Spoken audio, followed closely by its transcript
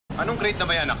Anong grade na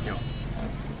ba yung anak nyo?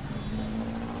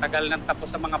 Tagal nang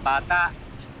tapos sa mga bata.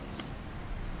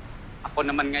 Ako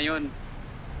naman ngayon.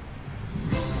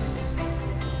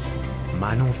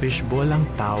 Manong Fishball ang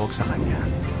tawag sa kanya.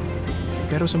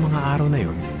 Pero sa mga araw na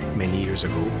yun, many years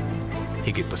ago,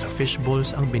 higit pa sa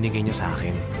fishballs ang binigay niya sa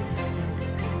akin.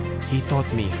 He taught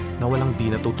me na walang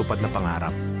di natutupad na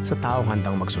pangarap sa taong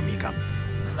handang magsumikap.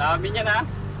 Dami niya na.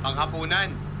 Panghapunan.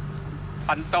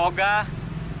 Pantoga.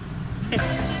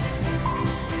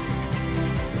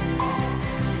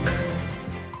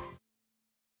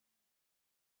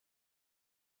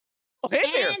 Oh, hey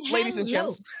there, ladies and hello.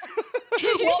 gents.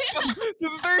 Welcome to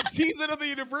the third season of the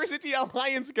University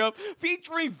Alliance Cup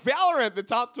featuring Valorant. The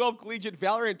top 12 collegiate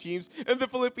Valorant teams in the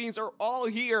Philippines are all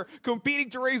here competing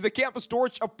to raise the campus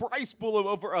torch, a prize pool of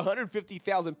over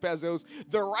 150,000 pesos,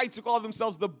 the right to call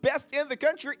themselves the best in the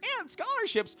country, and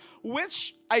scholarships,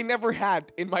 which I never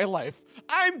had in my life.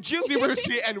 I'm Juicy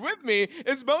Mercy, and with me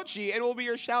is Mochi, and we'll be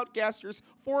your shoutcasters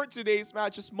for today's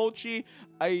matches. Mochi,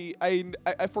 I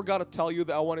forgot to tell you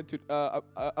that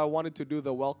I wanted to do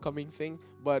the welcoming thing,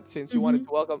 but since you wanted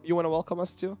to welcome, you want to welcome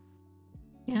us too?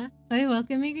 Yeah, I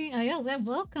welcoming.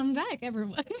 Welcome back,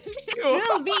 everyone. This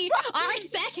will be our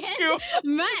second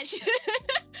match.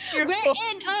 We're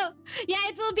in. Oh, yeah,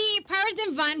 it will be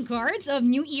Paradigm Vanguards of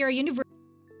New Era University.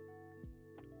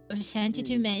 Sent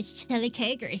to match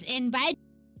Tigers, and by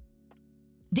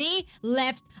they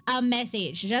left a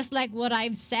message just like what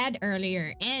I've said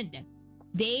earlier, and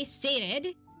they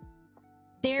stated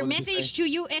their message to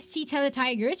UST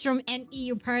Tigers from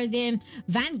NEU Paradigm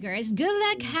Vanguards: good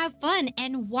luck, have fun,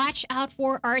 and watch out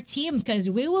for our team because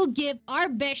we will give our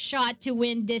best shot to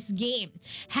win this game.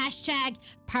 Hashtag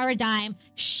Paradigm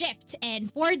Shift.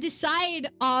 And for the side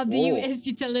of the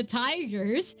UST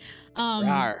Tigers,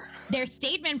 their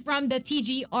statement from the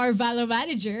TGR Valor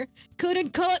manager,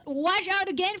 quote-unquote, watch out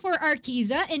again for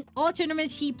Arkiza. In all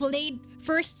tournaments he played,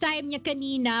 first time niya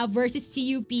kanina versus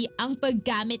TUP ang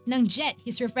paggamit ng jet.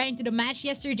 He's referring to the match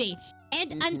yesterday.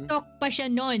 And antok pa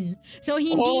siya nun. So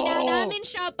hindi na namin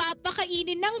siya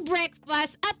papakainin ng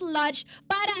breakfast at lunch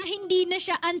para hindi na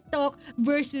siya antok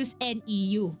versus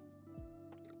NEU.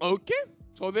 Okay.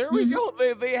 So there we go.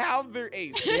 They have their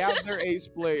ace. They have their ace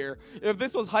player. If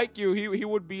this was Haikyuu, he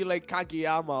would be like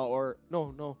Kageyama or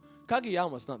no.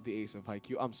 Kageyama's not the ace of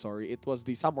Haikyuu. I'm sorry. It was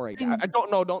the samurai guy. I don't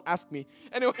know. Don't ask me.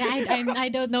 Anyway. Yeah, I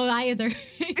don't know either.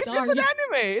 It's an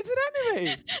anime. It's an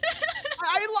anime.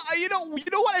 You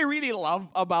know what I really love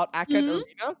about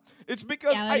AcadArena? It's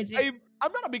because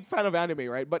I'm not a big fan of anime,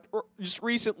 right? But just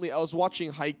recently I was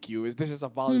watching Haikyuu. This is a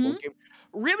volleyball game,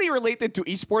 really related to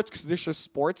esports because there's just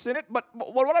sports in it. But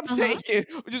what I'm saying is,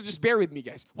 just bear with me,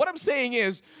 guys. What I'm saying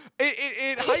is,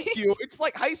 in Haikyuu, it's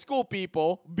like high school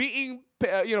people being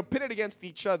pitted against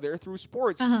each other through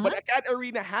sports. But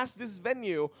AcadArena has this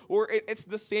venue where it's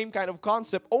the same kind of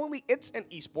concept, only it's an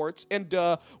esports, and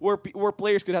where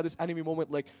players could have this anime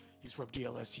moment like, he's from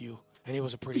DLSU. And he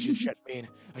was a pretty good shot main.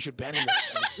 I should ban him.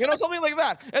 Something like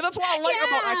that. And that's what I like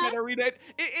about AcadArena.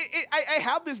 I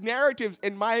have this narrative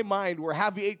in my mind where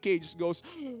Javi 8K just goes,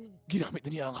 ginamit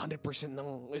na niya 100%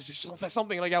 ng, it's just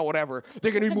something like that, whatever.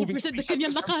 They're going to be moving 30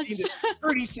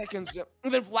 seconds.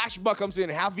 And then flashback comes in.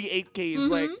 Javi 8K is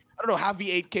like, I don't know,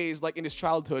 Javi 8K is like in his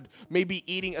childhood, maybe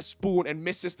eating a spoon and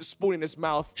misses the spoon in his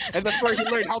mouth. And that's where he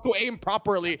learned how to aim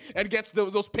properly and gets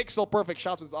those pixel perfect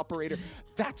shots with his operator.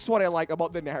 That's what I like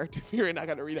about the narrative here in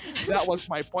AcadArena. That was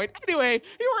my point. Anyway,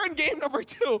 you were in game number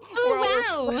 2.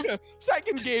 Oh, wow.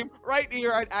 Second game right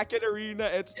here at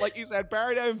AcadArena. It's like you said,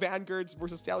 Paradigm Vanguards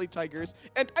versus Tally Tigers.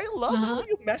 And I love how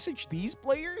you message these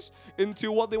players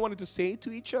into what they wanted to say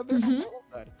to each other. I love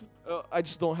that. I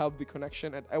just don't have the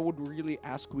connection, and I would really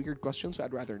ask weird questions, so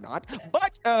I'd rather not.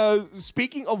 But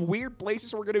speaking of weird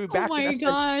places, we're going to be back in Ascent.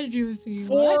 Oh my God, Juicy.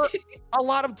 For a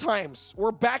lot of times.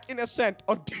 We're back in Ascent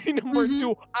on day number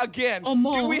 2 again.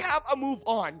 Can we have a move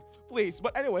on? Please.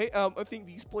 But anyway, I think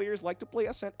these players like to play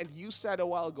Ascent, and you said a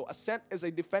while ago, Ascent is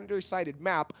a defender-sided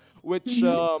map, which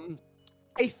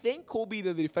I think will be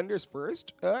the defenders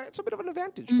first. It's a bit of an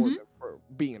advantage for them for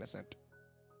being in Ascent.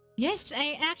 Yes,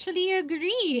 I actually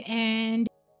agree. And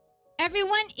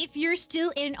everyone, if you're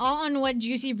still in awe on what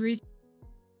Juicy Bruce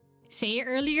said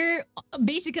earlier,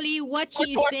 basically what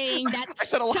he's saying that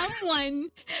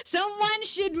someone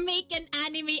should make an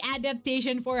anime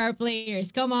adaptation for our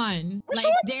players. Come on. Like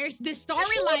there's the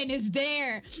storyline is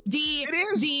there.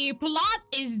 The plot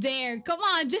is there. Come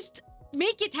on, just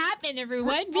Make it happen,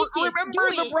 everyone. Make it. Remember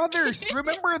Do the it. brothers.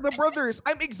 Remember the brothers.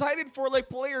 I'm excited for like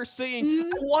players saying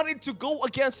I wanted to go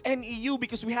against NEU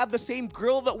because we have the same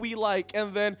girl that we like,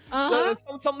 and then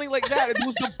something like that. It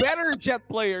was the better Jet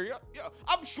player. Yeah,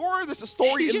 I'm sure there's a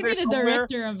story You in should there be the somewhere.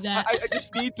 director of that. I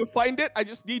just need to find it. I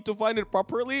just need to find it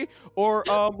properly. Or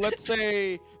let's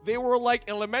say they were like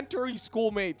elementary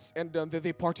schoolmates, and then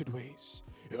they parted ways.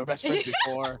 We were best friends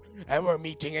before, and we're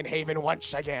meeting in Haven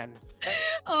once again.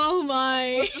 Oh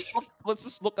my. Let's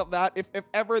just look at that. If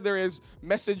ever there is,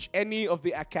 message any of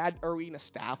the AcadArena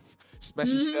staff. Just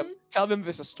message them. Tell them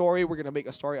there's a story. We're gonna make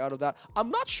a story out of that. I'm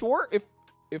not sure if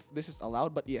this is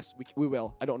allowed, but yes, we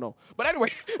will. I don't know. But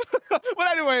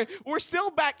anyway, we're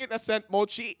still back in Ascent,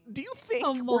 Mochi. Do you think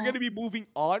we're gonna be moving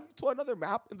on to another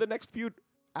map in the next few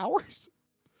hours?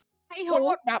 I hope.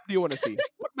 What map do you want to see?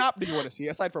 What map do you want to see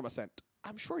aside from Ascent?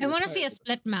 I'm sure I want to see a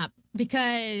split map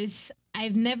because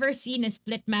I've never seen a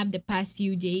split map the past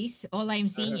few days. All I'm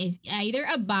seeing is either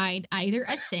a bind, either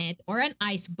a scent, or an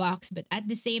ice box. But at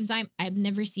the same time, I've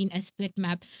never seen a split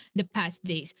map the past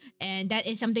days. And that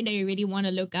is something that I really want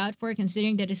to look out for,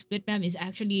 considering that a split map is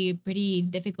actually a pretty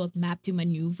difficult map to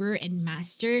maneuver and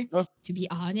master, to be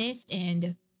honest.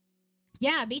 And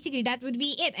yeah, basically that would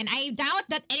be it. And I doubt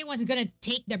that anyone's going to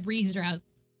take the breeze route.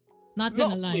 Not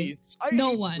gonna lie. Please.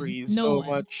 No one. Breeze No so one.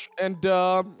 much. And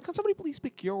can somebody please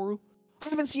pick Yoru? I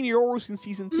haven't seen Yoru since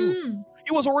season 2.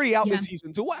 He was already out in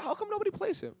season 2. How come nobody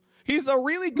plays him? He's a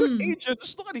really good agent.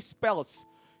 Just look at his spells.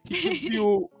 He gives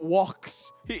you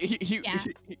walks.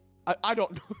 I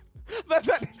don't know.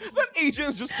 that agent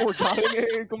is just forgotten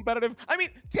in competitive. I mean,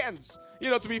 tens.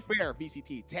 To be fair,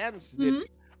 VCT tens did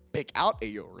pick out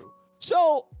a Yoru.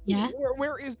 So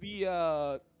where is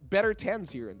the better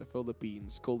tens here in the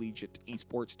Philippines collegiate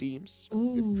esports teams?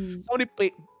 If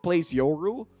somebody plays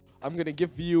Yoru, I'm gonna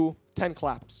give you 10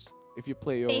 claps if you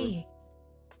play Yoru.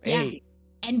 Hey.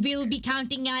 And we'll be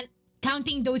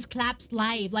counting those claps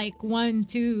live, like 1,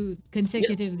 2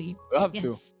 consecutively. We'll have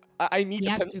to. I need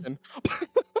attention.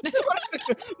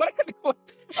 But anyway,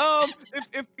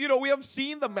 if we have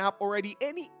seen the map already,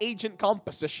 any agent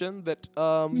composition that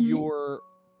you're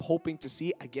hoping to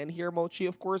see again here, Mochi,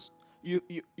 of course, you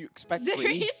expect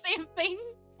Raze. Same thing.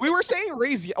 We were saying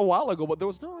Raze a while ago, but there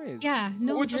was no Raze. Yeah,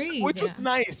 no Raze. Which was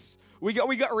nice. We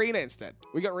got Reina instead.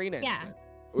 Instead,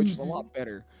 which is a lot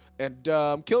better. And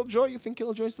Killjoy, you think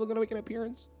Killjoy is still gonna make an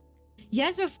appearance?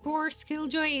 Yes, of course.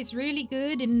 Killjoy is really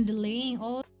good in delaying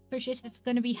all pushes that's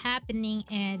gonna be happening,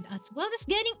 and as well as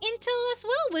getting intel as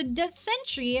well with the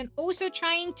sentry, and also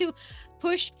trying to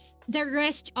push the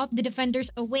rest of the defenders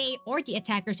away or the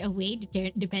attackers away,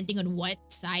 depending on what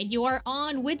side you are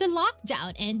on with the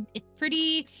lockdown. And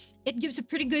it gives a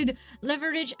pretty good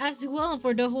leverage as well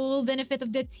for the whole benefit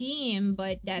of the team.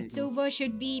 But that Sova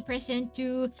should be present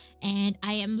too, and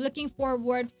I am looking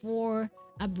forward for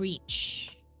a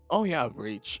breach. Oh yeah,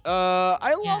 breach.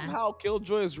 I love how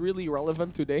Killjoy is really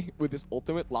relevant today with this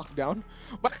ultimate lockdown.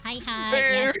 But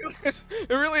it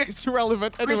really is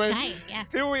relevant. Anyway,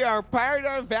 here we are.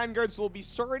 Paradigm Vanguards will be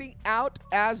starting out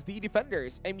as the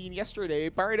defenders. I mean, yesterday,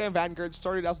 Paradigm Vanguards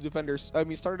started as defenders.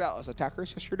 Started out as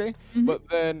attackers yesterday. But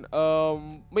then,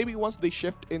 maybe once they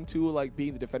shift into like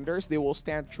being the defenders, they will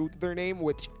stand true to their name,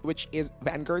 which is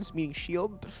Vanguards, meaning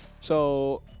shield.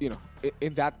 So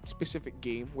in that specific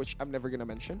game, which I'm never gonna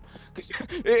mention, because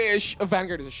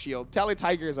Vanguard is a shield. Tally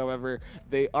Tigers, however,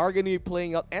 they are gonna be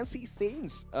playing out NC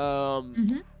Saints.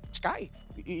 Sky,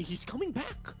 he's coming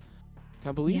back.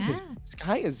 Can't believe this.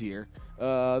 Sky is here.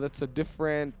 That's a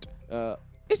different.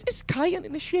 Is Sky an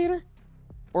initiator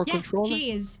or controller?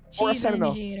 She is. Or She's an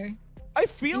initiator. I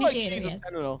feel like she's a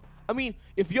sentinel. I mean,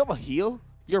 if you have a heal,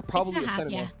 you're probably a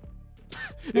sentinel.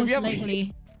 Most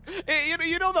likely.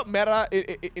 You know the meta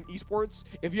in esports?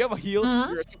 If you have a heal,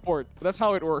 you're a support. That's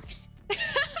how it works.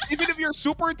 Even if you're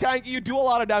super tanky, you do a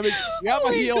lot of damage. You have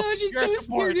a heal, you're a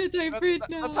support.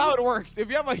 That's how it works. If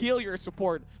you have a heal, you're a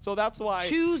support. So that's why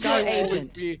Sky will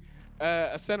always be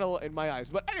a sentinel in my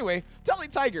eyes. But anyway, Tally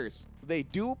Tigers, they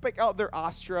do pick out their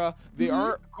Astra. They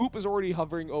Goop is already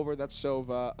hovering over that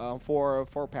Sova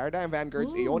for Paradigm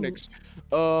Vanguard's Aeonix.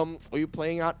 Are you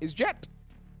playing out is Jet?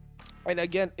 And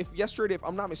again, if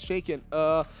I'm not mistaken,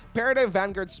 Paradigm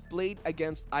Vanguards played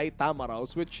against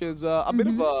Aitamaraos, which is a bit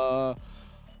of a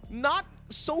not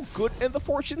so good in the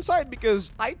Fortune side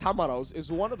because Itamaros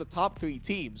is one of the top 3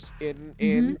 teams in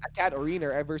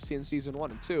AcadArena ever since season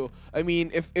 1 and 2. I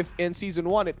mean, if in season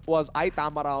 1 it was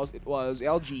Itamaros, it was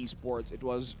LG Esports, it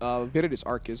was Viridis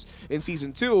Arcus. In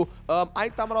season 2,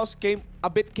 Itamaros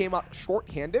came out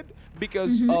short-handed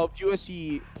because of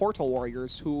UST Portal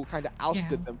Warriors who kind of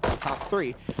ousted them from the top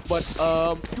 3. But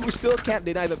you still can't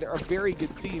deny that they're a very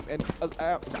good team. And as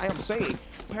I am saying,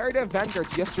 Paradigm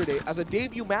Vanguards yesterday as a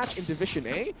debut match in Division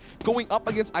A, going up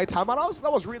against Itamaros,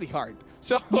 that was really hard.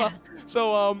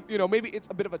 So, you know, maybe it's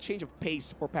a bit of a change of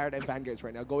pace for Paradigm Vanguards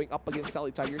right now, going up against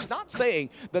Tele Tigers. Not saying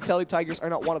that Tele Tigers are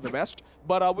not one of the best,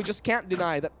 but we just can't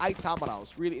deny that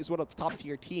Itamaros really is one of the top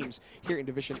tier teams here in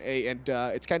Division A, and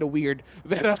it's kind of weird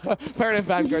that Paradigm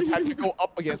Vanguards had to go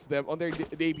up against them on their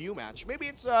debut match. Maybe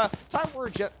it's time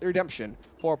for redemption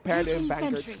for Paradigm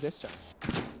Vanguards this time.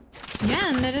 Yeah,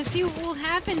 and let us see what will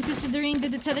happen, considering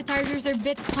that the Tele Tigers are a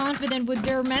bit confident with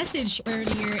their message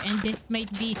earlier, and this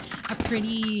might be a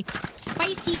pretty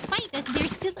spicy fight as they're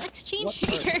still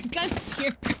exchanging their guns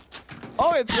here.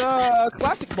 Oh, it's a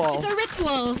classic ball. It's a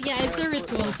ritual. Yeah, it's a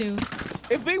ritual too.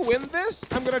 If they win this,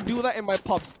 I'm gonna do that in my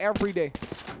pubs every day.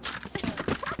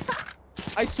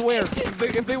 I swear,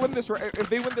 if they win this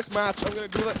match, I'm gonna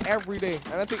do that every day,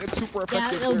 and I think it's super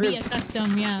effective. Yeah, it'll be a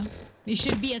custom. Yeah. It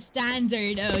should be a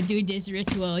standard. Oh, do this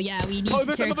ritual. Yeah, we need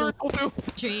to circle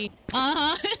tree.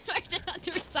 Start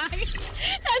another side.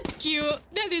 That's cute.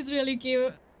 That is really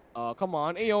cute. Oh, come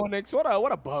on, Aeonix.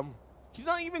 What a bum. He's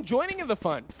not even joining in the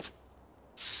fun.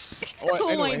 Oh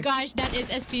anyway. My gosh, that is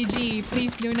SPG.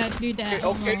 Please do not do that.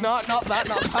 Okay, not that.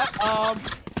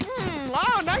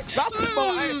 Wow, nice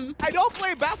basketball. I don't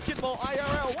play basketball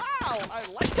IRL. Wow, I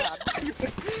like that.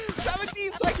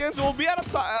 17 seconds. We'll be at a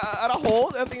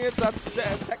hold. I think it's a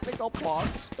technical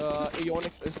pause.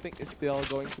 Aeonix is still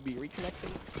going to be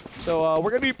reconnecting. So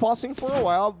we're gonna be pausing for a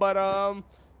while. But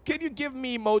can you give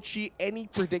me, Mochi, any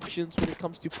predictions when it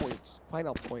comes to points,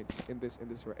 final points in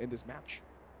this match?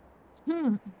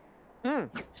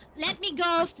 Let me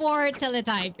go for Tele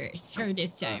Tigers for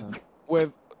this time.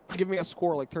 Give me a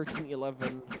score like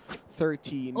 13-11,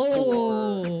 13.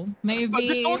 Oh, 4. maybe. But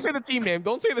just don't say the team name.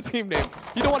 Don't say the team name.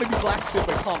 You don't want to be blasted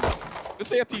by comments.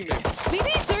 Just say a team name. Maybe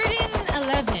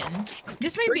 13-11.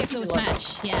 This might be a close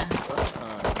match. Yeah.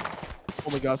 Oh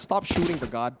my God! Stop shooting the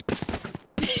god.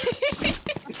 He's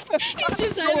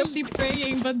just silently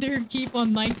praying, but they keep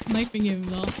on knifing him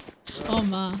though. Oh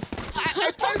ma.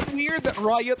 I find it weird that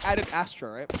Riot added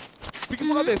Astra, right? Because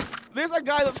look at this. There's a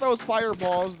guy that throws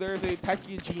fireballs. There's a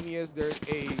techie genius. There's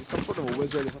some sort of a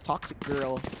wizard. There's a toxic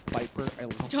girl, Viper. I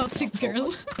love toxic girl.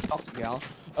 Toxic gal.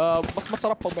 Mas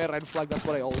masarap pag may red flag. That's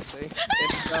what I always say.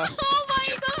 And, oh my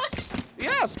gosh.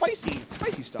 Yeah, spicy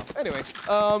stuff. Anyway,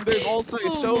 there's also a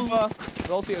Sova. There's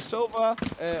also a Sova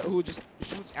who just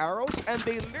shoots arrows, and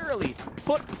they literally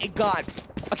put a god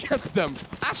against them.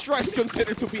 Astra is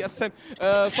considered to be some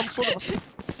sort of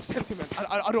a sentiment.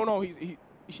 I don't know.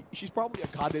 She's probably a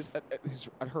goddess at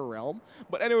her realm.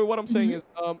 But anyway, what I'm saying is,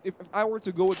 if I were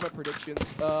to go with my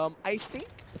predictions, I think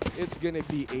it's gonna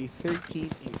be a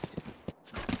 13-8.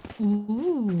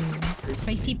 Ooh,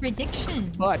 spicy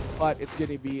prediction. But it's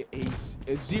gonna be a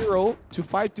 0 to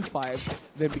 5 to 5,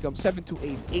 then becomes 7 to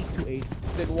 8, 8 to 8,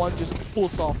 then one just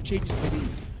pulls off, changes the lead.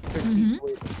 13 to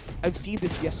 8. I've seen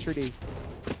this yesterday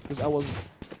because I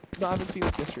haven't seen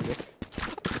this yesterday.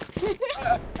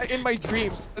 In my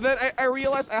dreams, and then I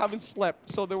realized I haven't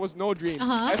slept, so there was no dreams.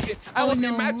 I was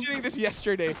imagining this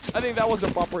yesterday. I think that was a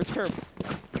proper term.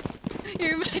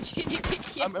 You're imagining it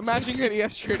yesterday. I'm imagining it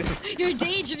yesterday. You're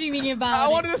daydreaming about it. I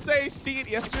wanted to say see it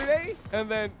yesterday and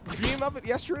then dream of it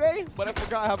yesterday, but I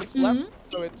forgot I haven't slept,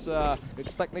 so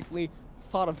it's technically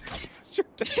thought of this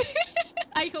yesterday.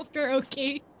 I hope you're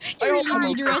okay. You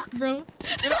really need rest, bro.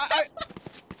 You know,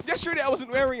 yesterday I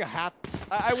wasn't wearing a hat.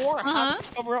 I wore a hat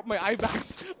to cover up my eye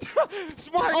bags.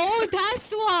 Smart! Oh,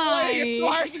 that's why! It's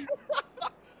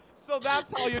smart! So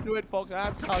that's how you do it, folks.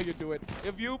 That's how you do it.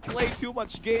 If you play too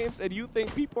much games and you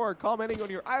think people are commenting on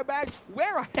your eye bags,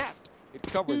 wear a hat. It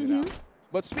covers it out.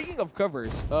 But speaking of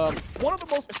covers, one of the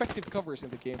most effective covers in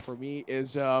the game for me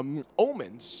is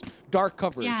Omen's dark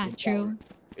covers. Yeah, true.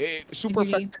 Super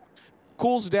effective.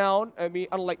 Cools down. I mean,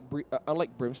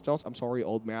 unlike Brimstone's, I'm sorry,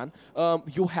 old man.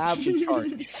 You have the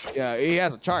charge. Yeah, he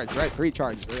has a charge, right? 3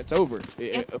 charges, and it's over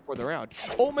for the round.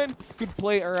 Omen could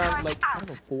play around like I don't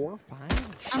know 4,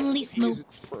 5. Unleash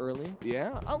smokes for early.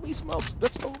 Yeah, unleash smokes.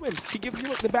 That's Omen. He gives you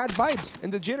like, the bad vibes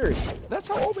and the jitters. That's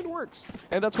how Omen works,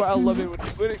 and that's why I love it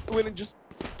when it just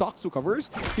talks to covers.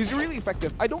 He's really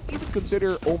effective. I don't even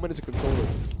consider Omen as a controller.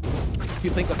 If you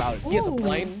think about it, he has a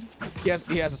blind. He has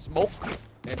a smoke.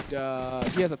 And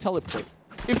he has a teleport.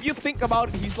 if you think about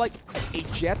it, he's like a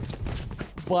jet,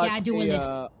 but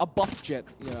a buff jet,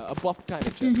 a buff kind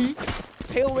of jet.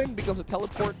 Tailwind becomes a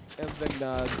teleport, and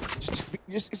then just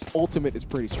his ultimate is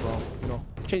pretty strong.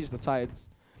 Changes the tides.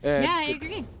 And yeah, I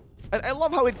agree. And I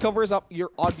love how it covers up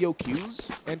your audio cues,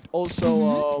 and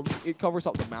also it covers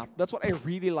up the map. That's what I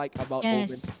really like about Omen.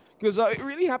 Because it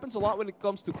really happens a lot when it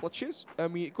comes to clutches. I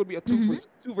mean, it could be a 2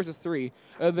 versus 3,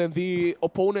 and then the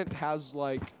opponent has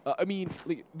like,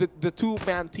 the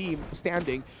 2-man team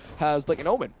standing has like an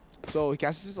Omen. So he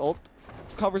casts his ult,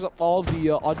 covers up all the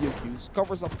audio cues,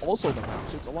 covers up also the map,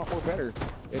 so it's a lot more better.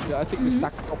 And I think this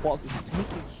tactical pause is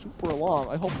taking super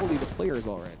long. Hopefully the player is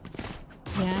alright.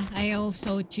 Yeah, I hope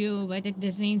so too. But at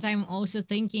the same time, also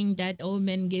thinking that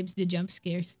Omen gives the jump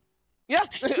scares. Yeah,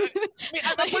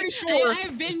 I'm pretty sure.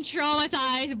 I've been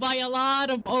traumatized by a lot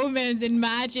of Omens in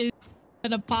matches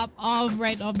gonna pop off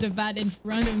right off the bat in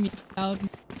front of me without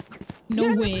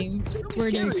knowing where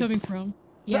they're coming from.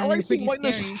 Yeah, they're pretty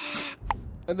scary.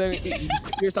 And then he just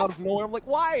appears out of nowhere. I'm like,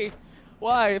 why?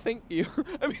 Why? Thank you.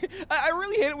 I mean, I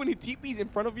really hate it when he TPs in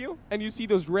front of you and you see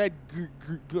those red,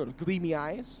 gleamy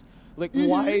eyes. Like,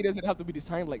 why does it have to be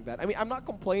designed like that? I mean, I'm not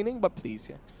complaining, but please,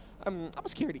 yeah. I'm a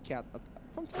scaredy cat.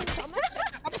 From time to time,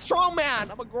 I'm a strong man.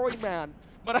 I'm a growing man.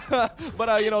 But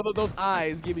those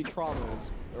eyes give me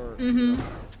traumas.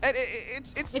 And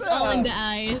it's all in the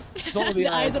eyes. It's all in the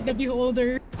eyes of the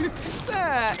beholder. It's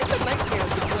a nightmare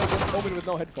to play against Omen with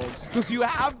no headphones, because you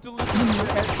have to listen to your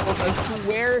headphones as to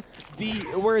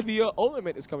where the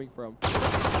ultimate is coming from.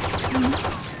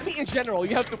 I mean, in general,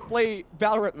 you have to play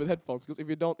Valorant with headphones, because if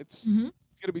you don't, it's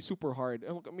gonna be super hard.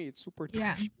 And look at me, it's super tough.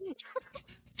 Yeah.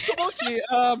 So Mochi,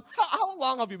 how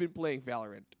long have you been playing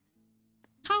Valorant?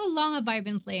 How long have I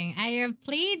been playing? I have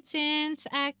played since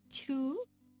Act 2.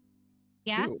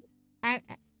 Yeah.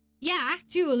 Act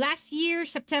 2. Last year,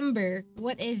 September.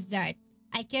 What is that?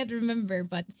 I can't remember,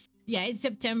 but yeah, it's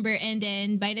September. And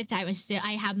then by the time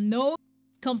I have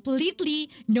completely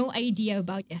no idea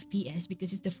about FPS,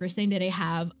 because it's the first time that I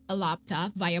have a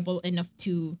laptop viable enough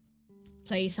to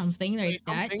play something like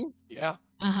that. Yeah.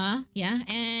 Yeah.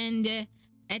 And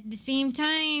at the same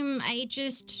time, I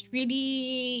just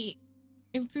really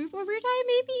improve over time,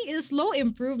 maybe? A slow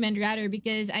improvement rather,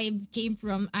 because I came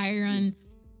from iron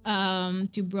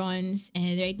to bronze,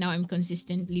 and right now I'm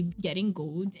consistently getting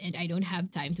gold, and I don't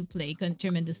have time to play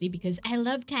tremendously because I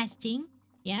love casting.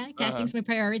 Yeah, casting's my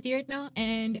priority right now,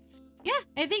 and yeah,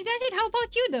 I think that's it. How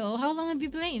about you though? How long have you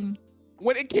playing?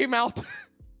 When it came out,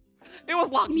 it was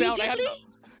locked down. I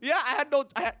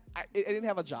didn't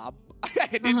have a job. I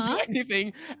didn't do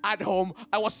anything at home.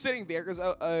 I was sitting there because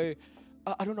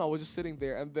I don't know. I was just sitting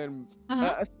there, and then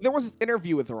there was this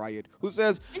interview with Riot who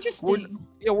says, "Interesting.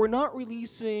 We're not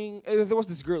releasing." There was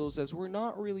this girl who says, "We're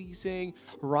not releasing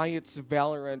Riot's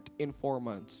Valorant in 4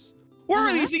 months. We're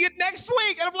releasing it next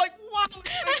week." And I'm like, "What?"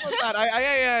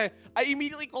 I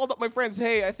immediately called up my friends.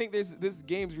 Hey, I think this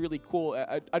game's really cool.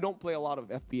 I don't play a lot of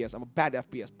FPS. I'm a bad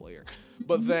FPS player.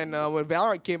 But then when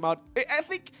Valorant came out, I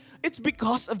think it's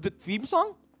because of the theme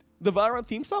song, the Valorant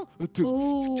theme song.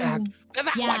 Ooh, that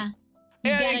one.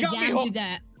 And it got me hooked.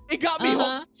 It got me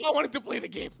hooked, so I wanted to play the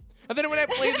game. And then when I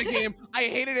played the game, I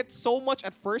hated it so much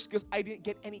at first because I didn't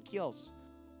get any kills.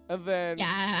 And then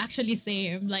actually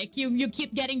same. Like you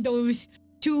keep getting those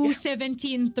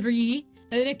 217-3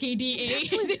 the KDA.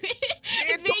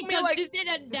 It's being consistent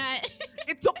at that.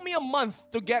 It took me a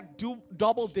month to get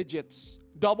double digits.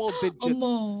 For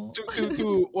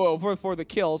the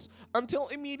kills, until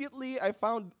immediately I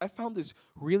found this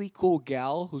really cool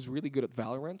gal who's really good at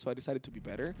Valorant, so I decided to be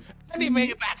better. And he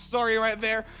made a backstory right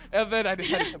there, and then I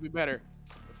decided to be better.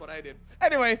 That's what I did.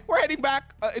 Anyway, we're heading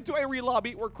back into a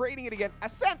re-lobby. We're creating it again.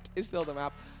 Ascent is still the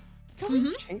map. Can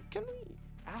we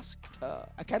ask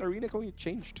AcadArena, can we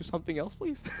change to something else,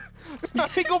 please?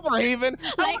 Let's go for Haven.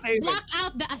 Like, block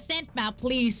out the Ascent map,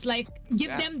 please. Like,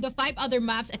 give them the 5 other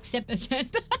maps except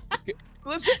Ascent. Okay,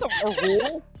 let's just have a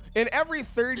rule. In every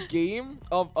 3rd game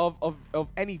of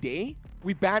any day,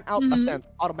 we ban out Ascent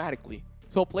automatically.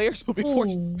 So players will be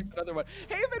forced to pick another one.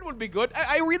 Haven would be good.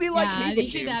 I really like Haven they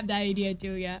should have that idea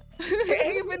too, yeah.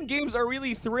 Haven games are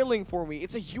really thrilling for me.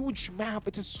 It's a huge map.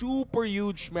 It's a super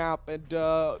huge map. And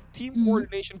team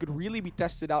coordination could really be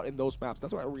tested out in those maps.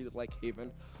 That's why I really like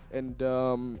Haven. And I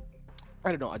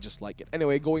don't know, I just like it.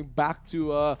 Anyway, going back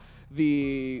to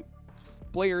the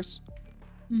players.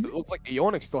 It looks like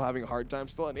Ionic's still having a hard time,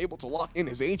 still unable to lock in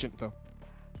his agent though.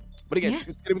 But again, it's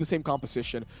going to be the same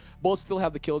composition. Both still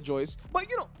have the killjoys. But,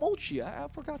 you know, Mochi, I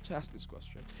forgot to ask this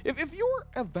question. If you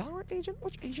were a Valorant agent,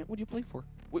 which agent would you play for?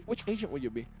 Which agent would you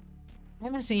be?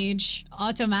 I'm a Sage.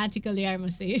 Automatically, I'm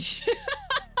a Sage.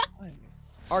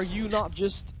 Are you not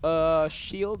just a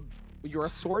shield? You're a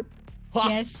sword? Ha!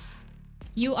 Yes.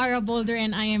 You are a boulder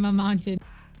and I am a mountain.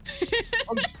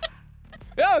 Yeah,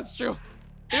 that's true.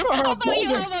 You are How a about you?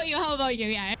 boulder. How about you? How about you?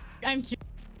 Yeah, I'm curious.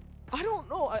 I don't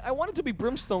know. I want it to be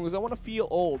Brimstone because I want to feel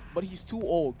old, but he's too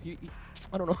old.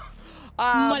 I don't know.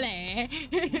 Mole.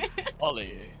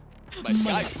 Ollie. My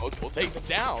sky coach will take him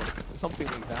down. Something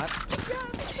like that. But yeah,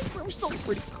 I think Brimstone's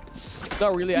pretty cool.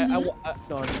 No, really.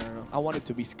 No. I want it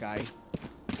to be Sky.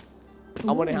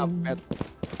 I want to have pets.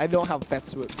 I don't have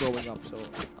pets growing up, so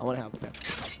I want to have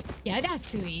pets. Yeah, that's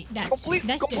sweet. That's sweet.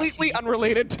 That's completely sweet.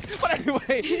 unrelated. But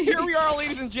anyway, here we are,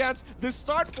 ladies and gents. The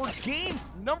start for game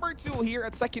number 2 here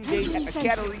at second day at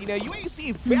AcadArena.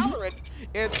 UAC Valorant.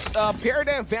 It's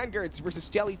Paradigm Vanguards versus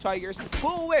Jelly Tigers. Who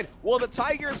will win? Will the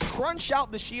Tigers crunch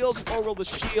out the shields, or will the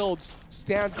shields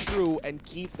stand true and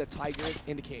keep the Tigers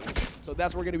in the cage? So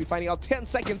that's what we're going to be finding out 10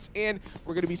 seconds in.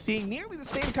 We're going to be seeing nearly the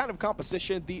same kind of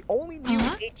composition. The only new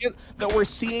agent that we're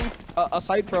seeing,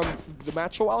 aside from the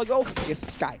match a while ago, is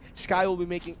Sky. Sky will be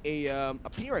making a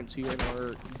appearance here in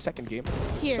our second game.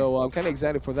 Here. So I'm kind of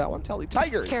excited for that one. Tell the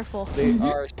Tigers. Careful. They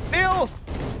are still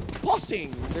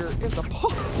pausing. There is a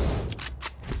pause.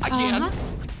 Again.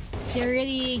 They're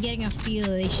really getting a feel.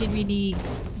 They should really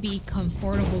be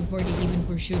comfortable for the even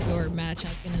for shooter match,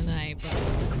 I can deny.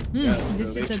 But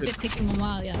this is a bit taking a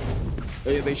while, yeah.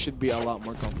 They should be a lot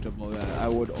more comfortable. I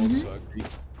would also agree.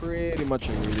 Pretty much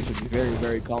agree. They should be very,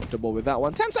 very comfortable with that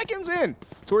one. 10 seconds in.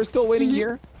 So we're still waiting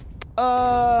here.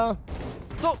 So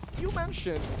you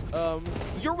mentioned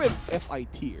you're with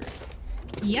FIT here.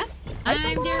 Yep.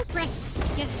 I'm their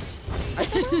press. Yes.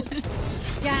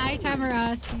 Yeah, I timer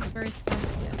us. He's first. Yeah.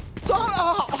 So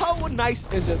how nice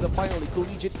is it that finally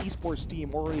collegiate esports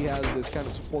team already has this kind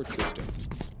of support system?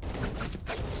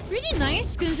 Really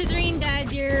nice, considering that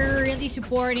they're really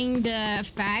supporting the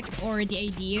fact or the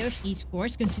idea of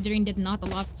esports, considering that not a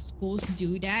lot of schools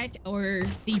do that, or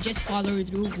they just follow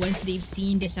through once they've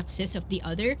seen the success of the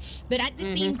other. But at the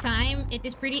same time, it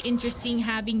is pretty interesting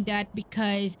having that,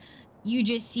 because you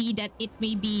just see that it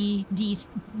may be the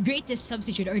greatest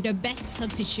substitute or the best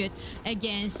substitute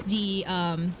against the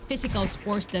physical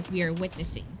sports that we are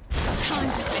witnessing. So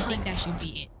I think that should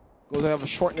be it. Goes to have a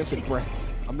shortness in breath.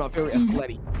 I'm not very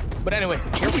athletic. But anyway,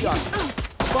 here we are.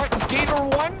 Starting game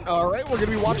number 1. Alright, we're going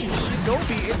to be watching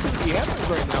Shinobi into the heavens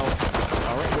right now.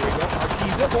 Alright, here we go.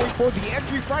 Arkiza going for the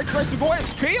entry frag, tries to go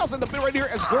as Chaos in the mid right here,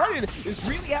 as Vernon is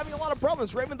really having a lot of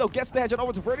problems. Raven, though, gets the headshot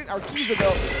over to Vernon. Arkiza,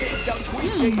 though, takes down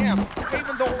Quiz JM.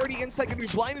 Raven, though, already inside, going to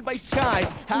be blinded by Sky,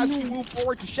 has to move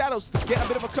forward to Shadows to get a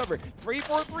bit of a cover.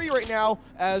 3-4-3 right now,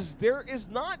 as there is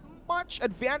not much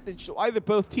advantage to either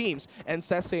both teams. And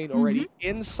Sessane already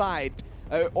inside,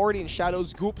 already in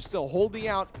Shadows. Goop still holding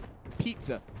out.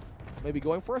 Pizza, maybe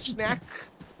going for a snack.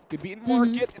 Could be in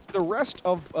market. It's the rest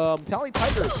of Tally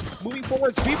Tigers moving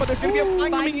forward speed, but there's going to be a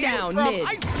flank coming in from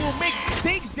Ice Blue. Make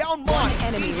takes down Mon.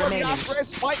 Sees where the Astra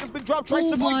Spike has been dropped.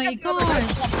 Tries to go and gets another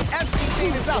headshot. And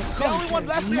Sessane is out. The only one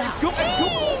left there is Goop. And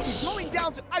Goop is going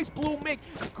down to Ice Blue. Make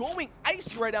going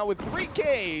icy right now with 3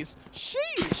 Ks.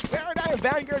 Sheesh. Paradigm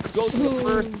Vanguards goes to the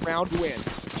first round win.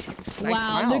 Nice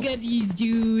wow, smile. look at these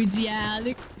dudes. Yeah,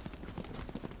 look.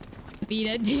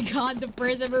 That they got the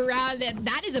first ever round.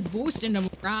 That is a boost in the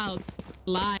morale.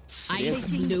 Live. Ice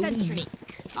Blue make.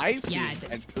 Icy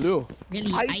and blue.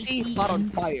 Really icy, but on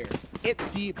fire.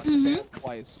 Itzy, but stand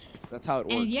twice. That's how it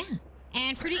works. And yeah,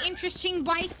 and pretty interesting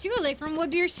buys too. Like from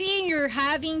what you're seeing, you're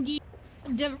having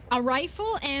a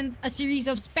rifle and a series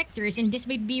of specters, and this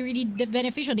might be really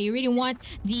beneficial. They really want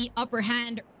the upper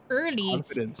hand early.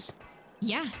 Confidence.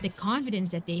 Yeah, the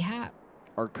confidence that they have.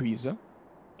 Arquiza.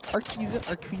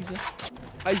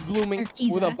 Ice blooming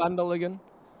with a bundle again.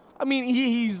 I mean,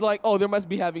 he's like, oh, there must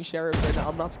be having Sheriff right now.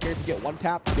 I'm not scared to get 1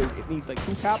 tap because it needs like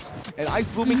 2 taps. And Ice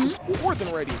blooming is more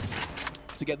than ready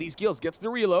to get these kills. Gets the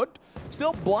reload.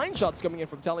 Still blind shots coming in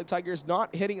from Tally Tigers,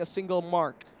 not hitting a single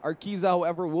mark. Arquiza,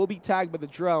 however, will be tagged by the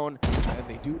drone, and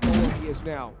they do know where he is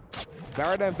now.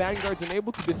 Paradigm Vanguard's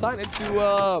unable to decide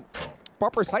into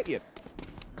proper site yet.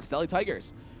 Tally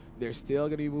Tigers, they're still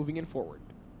going to be moving in forward.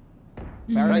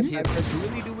 Paradigm Vanguard's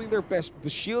really doing their best. The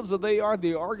shields that they are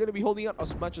going to be holding out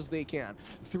as much as they can.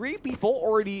 3 people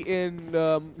already in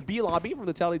B lobby from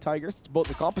the Tally Tigers. It's both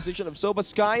the composition of Soba,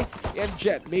 Sky, and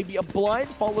Jet. Maybe a blind,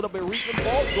 followed up by Regan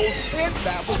Ball. Goes in.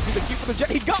 That will be the key for the Jet.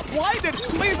 He got blinded.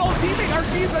 Plays on teammate.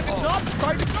 Arquiza did not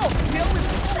try to go. Tail is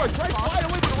forward. Tries to fly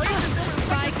away, but Raven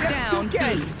second gets to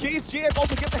Ken. KSJM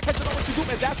also gets the headshot over to Doom,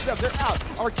 and that's them. They're out.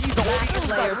 Arkiza already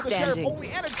inside with the Sheriff only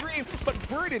and a Dream, but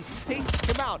Burden takes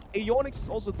him out. Aeonix is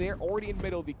also there, already in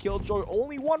middle. The Killjoy,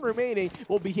 only one remaining,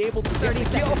 will be able to get the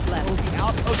kill. Will be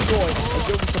out of Joy. As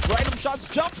there was some random shots,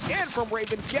 jumps in from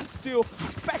Raven, gets to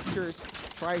Spectres,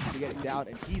 tries to get him down,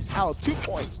 and he's out. 2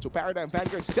 points to Paradigm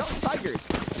Vanguard. Still Tigers,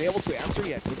 not able to answer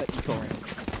yet with that eco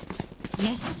round.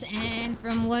 Yes, and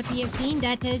from what we have seen,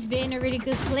 that has been a really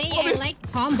good play. I like the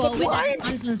combo with that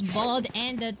Johnson's Bald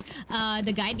and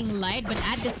the Guiding Light, but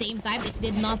at the same time, it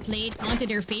did not play it onto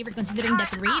their favor, considering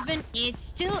that Raven is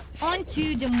still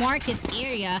onto the market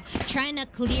area, trying to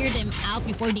clear them out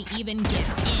before they even get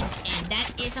in. And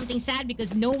that is something sad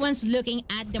because no one's looking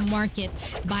at the market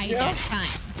by that time.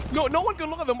 No one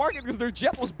can look at the market because their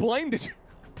jet was blinded.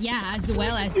 Yeah, as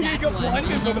well as that got one.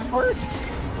 blinded with the first.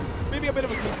 Maybe a bit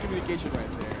of a miscommunication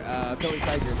right there. Philly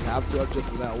Tigers have to adjust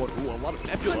to that one. Ooh, a lot of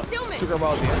Nebula. Took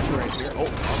about the entry right here.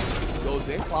 Oh, goes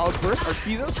in. Cloud Burst.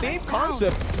 Arkiza, same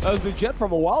concept as the Jet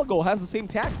from a while ago. Has the same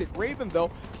tactic. Raven,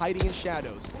 though, hiding in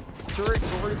shadows. Turret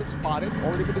already been spotted.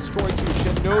 Already been destroyed too.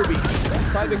 Shinobi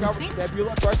inside the coverage.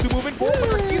 Nebula tries to move in forward.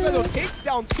 Arkiza, though, takes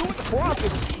down 2 in the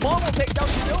process. Mon will take down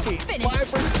Shinobi. 5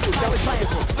 versus 2. Philly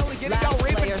Tigers will finally get it down.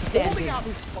 Raven holding out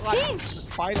his spot.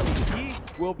 Finally, he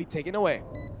will be taken away.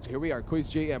 So here we are, Quiz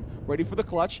JM, ready for the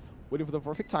clutch, waiting for the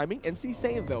perfect timing. NC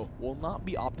Sane, though, will not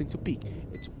be opting to peek.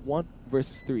 It's 1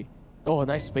 versus 3. Oh, a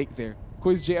nice fake there.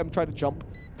 Quiz JM tried to jump,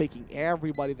 faking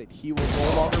everybody that he will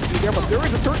no longer be there, but there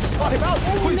is a turret to spot him out.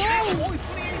 Quiz JM only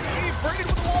 28 HP, Burden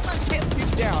with the wall, man can't see him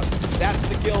down. That's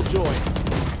the Killjoy.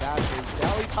 That is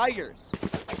Valley Tigers.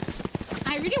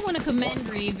 I really want to commend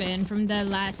Raven from the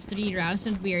last 3 rounds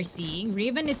that we are seeing.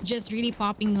 Raven is just really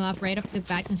popping up right off the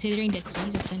bat, considering that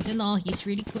he's a Sentinel. He's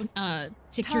really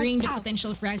securing the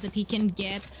potential frags that he can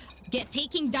get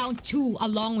taking down 2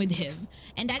 along with him.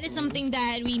 And that is something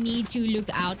that we need to look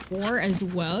out for as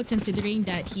well, considering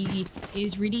that he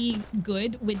is really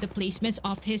good with the placements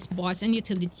of his boss and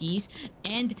utilities,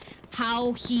 and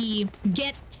how he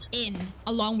gets in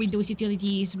along with those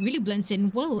utilities really blends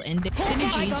in well, and the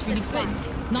synergy is really good.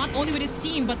 Not only with his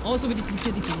team, but also with his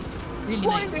utilities. Really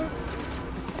nice.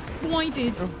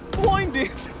 Pointed.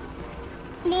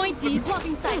 The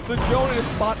drone didn't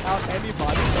spot out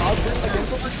anybody.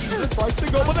 Against Arkiza tries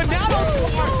to go, but the nano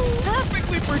swarm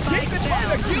perfectly predicted by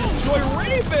the Killjoy.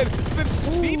 Raven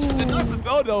did not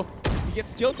go though. He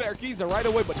gets killed by Arkiza right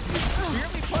away, but he is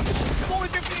severely punished. He's only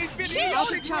 50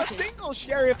 HP. A single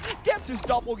Sheriff gets his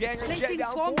doppelganger jet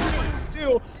down 4 versus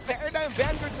 2. Paradigm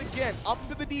Vanguards again up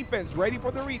to the defense, ready for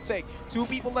the retake. 2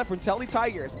 people left from Telly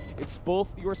Tigers. It's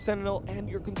both your Sentinel and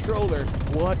your controller.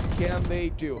 What can they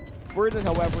do? Burden,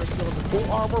 however, still has a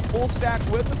full armor, full stack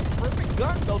with the perfect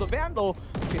gun, though the Vandal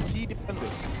can he defend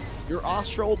this. Your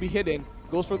Astra will be hidden,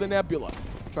 goes for the Nebula.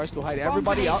 Tries to hide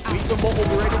everybody out. Meet the mobile will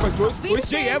be ready for Joyce. Voice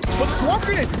JM, but Swarm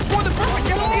Grenade for the perfect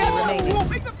get on the edge. Will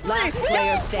make the 3. Last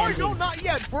player standing. No, not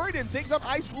yet. Burden takes out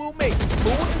Ice Blue Mate. Who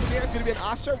is there? It's going to be an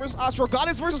Astra versus Astra.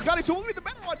 Goddess versus Goddess. Who will be the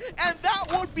better one? And that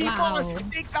would be Mon.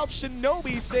 Takes out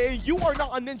Shinobi, saying, you are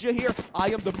not a ninja here.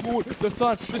 I am the moon, the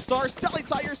sun, the stars. Telly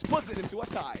Tigers puts it into a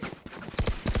tie.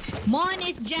 Mon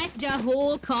is just the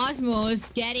whole cosmos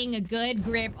getting a good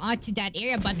grip onto that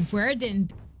area, but Burden,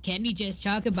 can we just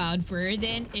talk about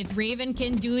Burden? If Raven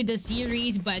can do the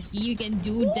series, but he can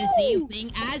do the same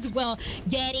thing as well,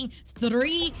 getting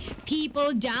 3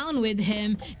 people down with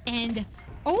him. And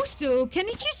also, can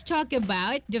we just talk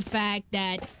about the fact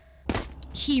that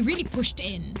he really pushed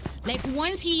in? Like,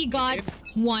 once he got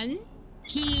 1,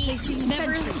 he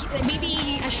never, maybe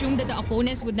he assumed that the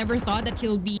opponents would never thought that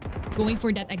he'll be going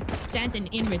for that stance, and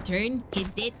in return, he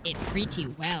did it pretty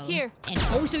well. Here. And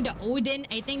also the Odin,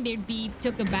 I think they'd be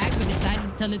took aback with the side to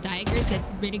tell the Tigers, that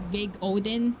really big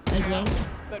Odin as well.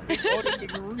 That big Odin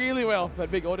did really well.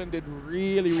 That big Odin did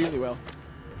really, really well.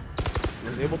 He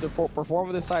was able to perform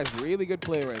with his size. Really good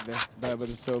play right there by the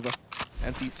Sova.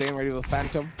 NC Sane ready with the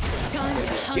Phantom.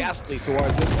 Ghastly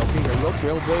towards this. Okay, here we go.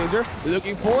 Trailblazer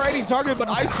looking for any target, but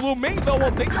Ice Blue Mate though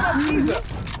will take down Arkiza.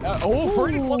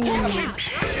 Burden once again.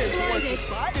 Towards the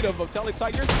side of Telly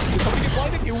Tigers. Is somebody get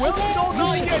blinded? He will. No,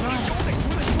 not yet. He's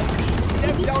with a shorty.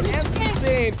 Steps down NC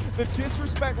Sane. The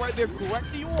disrespect right there. Correct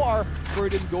you are.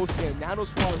 Burden goes in. Nano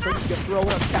Swarm trying to get thrown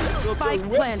out. Spike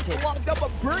planted. Locked up,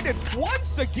 but Burden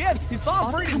once again. He's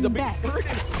not Burden. He's a big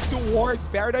Burden towards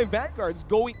Paradigm Vanguards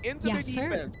going into the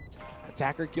defense.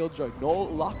 Attacker Killjoy, no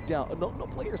lockdown, no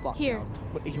players locked down.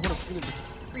 But you want to see this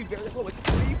very low. It's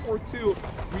 3-4-2.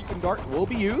 Recon Dart will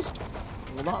be used.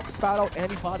 Will not spat out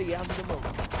anybody as of the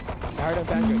moment. Paradigm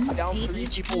Vanguard down 3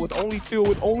 people with only 2,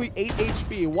 with only 8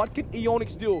 HP. What can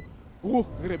Aeonix do? Ooh,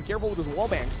 I'm gonna be careful with those wall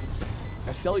bangs.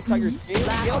 As Telly Tigers in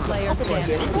Last player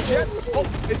standing. Oh,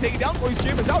 they take it down. Oh, his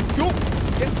jam is out. Goop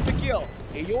gets the kill.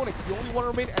 Aeonix, the only one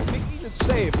remaining. I think he's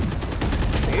safe.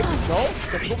 Save? No.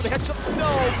 Does he go for the headshots? No.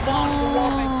 Mon, the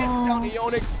wall bang gets down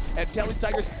Aeonix, and Telly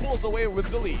Tigers pulls away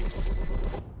with the lead.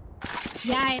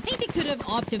 Yeah, I think they could have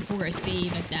opted for a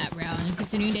save at that round,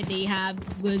 considering that they have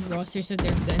good rosters of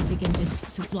their guns. They can just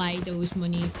supply those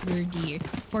money for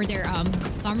their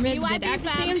comrades. But at the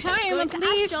same time, at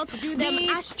least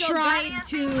they tried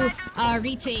to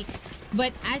retake.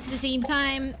 But at the same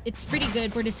time, it's pretty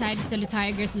good for the side of the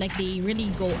Tigers. Like, they really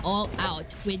go all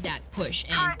out with that push.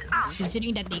 And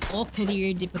considering that they all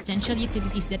cleared the potential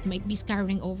utilities that might be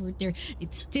scouring over there,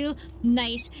 it's still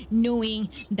nice knowing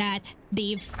that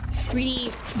they've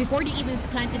really, before they even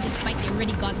planted the spike, they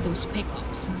already got those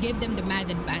pickups. Give them the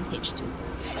mad advantage too.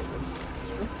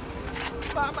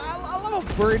 I love how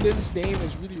Burden's name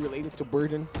is really related to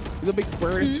Burden. He's a big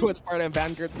burden to its part, and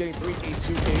Vanguard's getting 3Ks,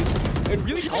 2Ks, and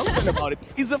really confident about it.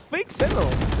 He's a fake Sentinel.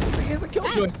 He has a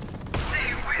killjoy.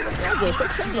 Fake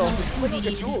Sentinel.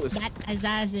 That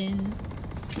assassin.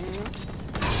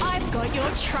 I've got your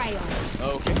trail.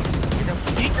 Okay. Here comes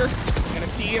the Seeker. Gonna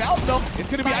see it out though.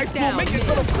 It's gonna be Ice Blue Mink. It's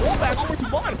gonna pull back over to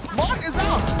Mon. Mon is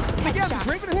out. And again,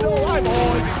 Draven is still alive.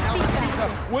 Oh, and now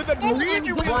with a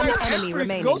really nice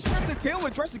entrance. Goes for the tail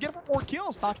and tries to get for 4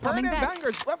 kills. Burn and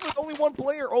Vanguard's left with only 1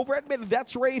 player over at mid.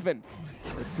 That's Raven.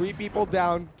 There's 3 people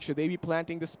down. Should they be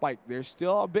planting the spike? They're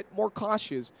still a bit more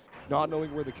cautious, not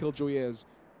knowing where the killjoy is.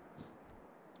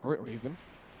 All right, Raven.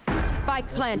 Spike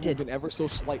planted. Even ever so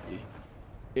slightly.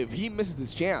 If he misses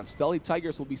this chance, Telly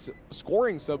Tigers will be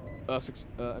scoring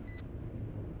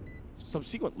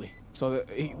subsequently. So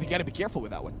they gotta be careful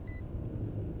with that one.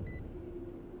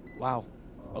 Wow.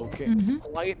 Okay.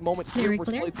 Quiet moment here for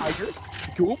Telly Tigers.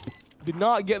 Goop did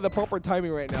not get the proper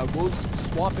timing right now. Goes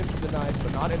swap into the knife,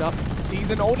 but not enough.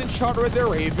 Sees an Odin shot right there,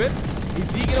 Raven.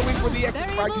 Is he gonna wait for the exit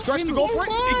cracks? He tries to go for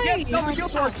it. He gets the kill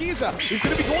to Arkiza. He's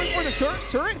gonna be going for the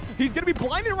turret. He's gonna be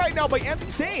blinded right now by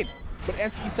Anti-Sane. But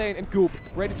Anti-Sane and Goop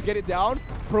ready to get it down.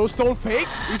 Pro Stone fake.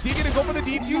 Is he gonna go for the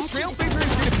defuse? Trailblazer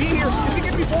is gonna be here. Is he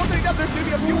gonna be bolting up? There's gonna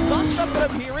be a few gunshots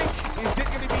that I'm hearing. Is it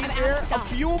gonna be there? A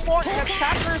few more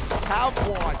attackers have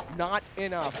one. Not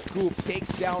enough. Goop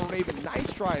takes down Raven.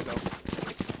 Nice try though.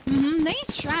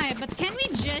 Nice try, but can we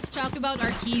just talk about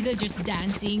Arkiza just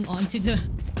dancing onto the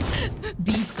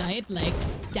B site, like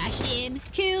dash in,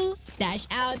 kill, dash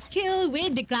out, kill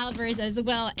with the Cloudburst as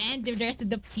well, and the rest of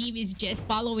the team is just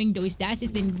following those dashes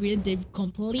and with the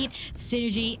complete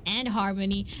synergy and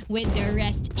harmony with the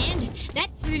rest, and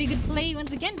that's really good play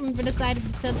once again from the side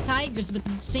of the Tigers. But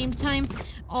at the same time,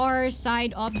 our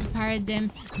side of the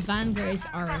Paradigm Vanguards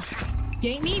are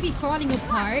maybe falling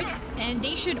apart, and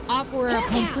they should offer a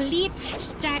complete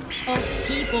stack of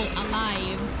people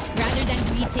alive rather than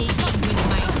retaking with a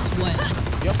 -1.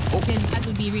 Yep. Because that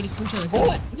would be really crucial as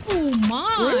well. Oh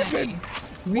my! Raven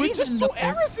with just 2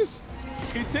 Arises.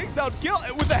 He takes down kill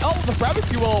with the help of the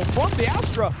gravity well from the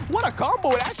Astra. What a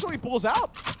combo it actually pulls out.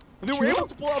 They were able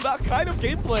to pull out that kind of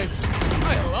gameplay.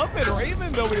 I love it.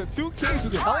 Raven, though, with a 2Ks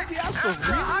with the hell of the Astro,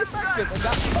 really effective. And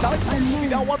that's Telly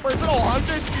down 1 person. Oh,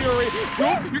 Hunter's Fury.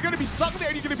 Goop, you're going to be stuck there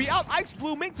and you're going to be out. Ice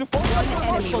Blue Mink to fall back to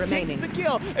Marshall. Takes the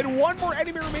kill. And 1 more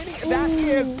enemy remaining.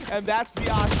 And that's the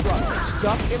Astra.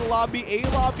 Stuck in lobby, A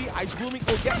lobby. Ice Blue Mink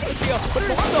will get the kill. But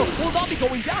Mondo will not be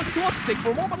going down. He wants to take for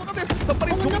a moment. Look at this.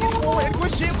 Somebody's going forward. And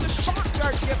Wish with the shot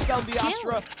dart gets down the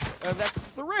Astra. And that's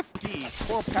thrifty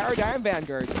for Paradigm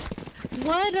Vanguard.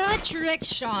 What a trick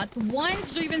shot.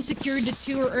 Once Raven secured the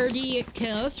 2 early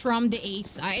kills from the A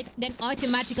side, then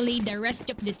automatically the rest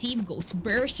of the team goes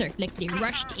berserk. Like, they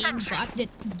rushed in,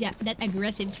 got that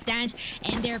aggressive stance,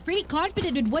 and they're pretty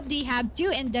confident with what they have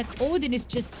too. And that Odin is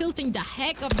just tilting the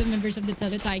heck of the members of the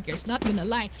Telly Tigers, not gonna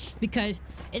lie, because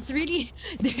it's really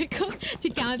difficult to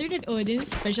counter that Odin,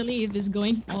 especially if it's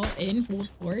going all in full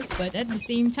force. But at the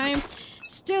same time,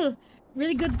 still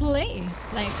really good play.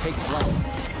 Like, take flight.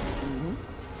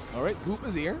 All right, Goop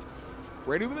is here,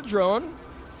 ready with a drone.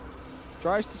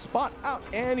 Tries to spot out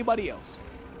anybody else.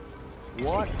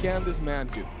 What can this man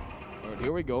do? All right,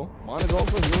 here we go. Mon is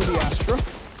also here with the Astra.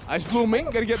 Ice Blue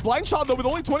Mink gonna get blind shot though with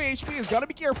only 20 HP. He's gotta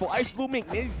be careful. Ice Blue Mink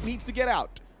needs to get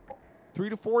out.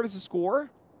 3-4 is the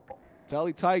score.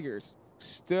 Telly Tigers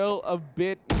still a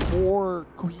bit more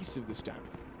cohesive this time.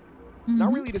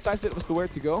 Not really decisive as to where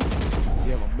to go.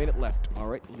 We have a minute left. All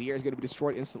right, Lear is gonna be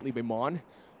destroyed instantly by Mon.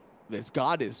 This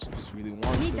Goddess just really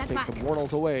wants to take the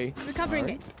mortals away. Recovering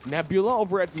it. Nebula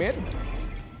over at mid,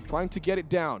 trying to get it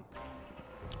down.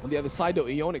 On the other side though,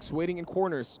 Aeonix waiting in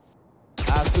corners.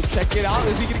 Has to check it out.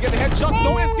 Is he gonna get the headshots?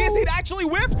 No, NC actually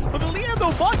whiffed, but the leader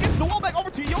though, Bug gets the wall back over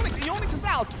to Ionix. Ionix is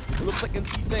out. It looks like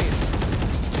NC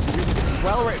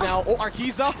well right now. Oh,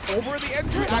 Arkiza over the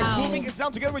entry. Ice Blooming is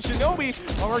down together with Shinobi.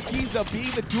 Arkiza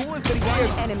being the duelist that he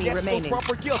is. Enemy gets remaining. Those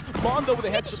proper kills. Mondo with a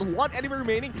headshot. One enemy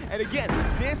remaining. And again,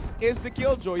 this is the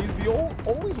killjoy. He's the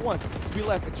only one to be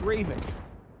left. It's Raven.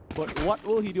 But what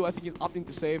will he do? I think he's opting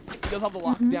to save. He does have the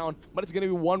lockdown, but it's going to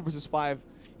be 1 versus 5.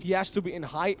 He has to be in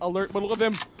high alert. But look at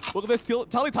them. Look at this.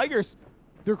 Tally Tigers.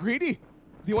 They're greedy.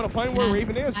 They want to find where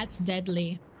Raven is. That's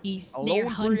deadly. They're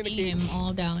hunting him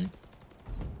all down.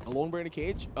 Alone Bear in a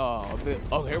cage. Oh,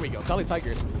 here we go. Tally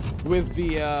Tigers with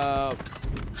the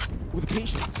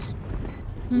patience,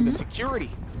 with the security,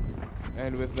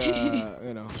 and with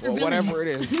you know, whatever it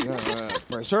is,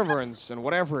 perseverance and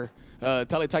whatever.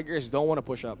 Tally Tigers don't want to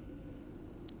push up.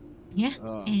 Yeah,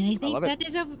 and I think that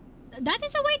is a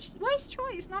wise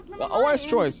choice, not a wise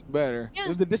choice. Better.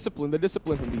 Yeah. The discipline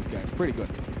from these guys, pretty good.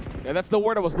 Yeah, that's the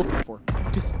word I was looking for.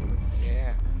 Discipline.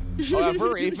 Yeah.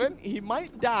 However, Raven, he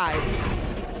might die.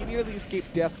 He nearly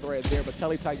escaped death right there, but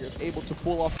Tally Tiger is able to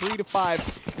pull off 3 to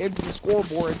 5 into the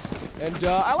scoreboards. And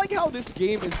I like how this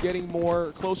game is getting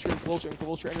more closer and closer and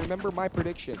closer. And remember my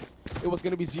predictions. It was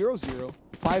going to be 0-0,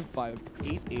 5-5,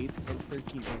 8-8, and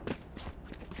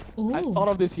 13-8. I thought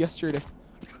of this yesterday.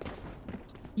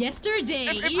 Yesterday,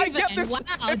 if I get this, wow,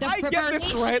 if I get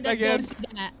this right again.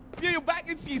 Yeah, back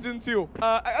in season 2.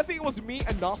 I think it was me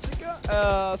and Nausicaa,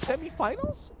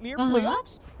 semifinals, near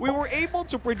playoffs. We were able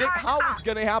to predict how it's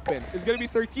gonna happen. It's gonna be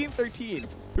 13-13.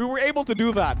 We were able to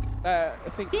do that. I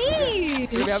think we're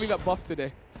gonna be having that buff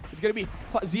today. It's gonna be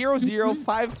 0-0,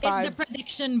 5-5. It's the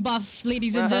prediction buff,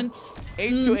 ladies and gents.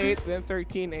 8-8, then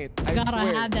 13-8. I gotta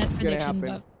swear have that it's gonna prediction happen.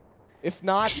 buff. If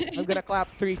not, I'm gonna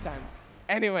clap 3 times.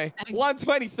 Anyway,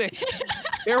 126.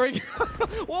 Here we go.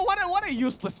 Well, what a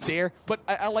useless dare, but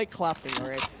I like clapping, all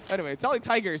right? Anyway, Tally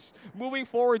Tigers moving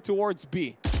forward towards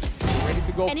B. Ready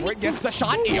to go for it. Gets the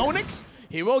shot. Ionix,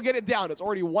 he will get it down. It's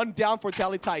already 1 down for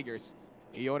Tally Tigers.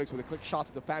 Ionix with a quick shot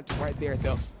to the Phantom right there,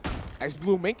 though. Ice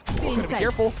Blue Mink. Gotta be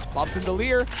careful. Pops in the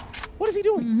leer. What is he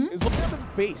doing? He's looking at the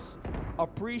face.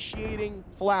 Appreciating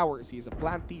flowers. He's a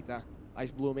plantita.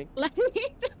 Ice Blue Mink.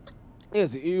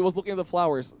 Yes, he was looking at the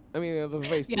flowers. I mean, the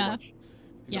face too much.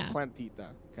 He's a plantita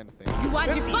kind of thing. You are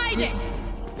divided!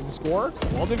 Is the score?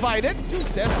 Well divided.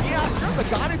 Says the Astra. The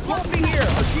goddess will be here.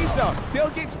 Arkiza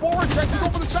tailgates forward. Tries to go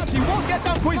for the shots. He won't get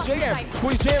down. Quiz JM.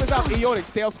 Quiz JM is out.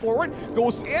 Ionix tails forward.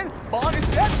 Goes in. Bond is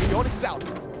dead. Ionix is out.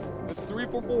 That's 3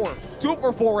 for 4. 2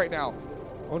 for 4 right now.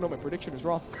 Oh no, my prediction is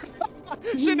wrong.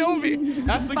 Shinobi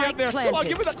has to get there. Come on,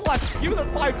 give me the clutch. Give me the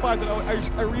 5-5 that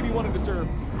I really wanted to serve.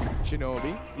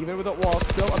 Shinobi, even with the wall,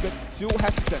 still a bit too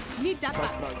hesitant. Must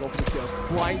not go for the kills.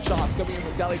 Blind shots coming in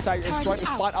from Tally Tiger. Is trying to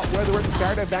spot out where the rest of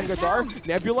Paradise Vanguards are.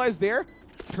 Nebula is there.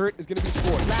 Turret is going to be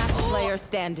scored. Last player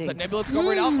standing. The Nebula's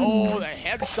covering out. Oh, the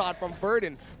headshot from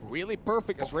Burden. Really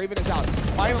perfect as Raven is out.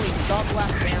 Finally, not the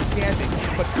last man standing.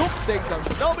 But Goop takes down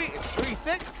Shinobi. It's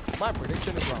 3-6. My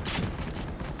prediction is wrong.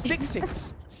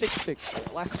 6-6.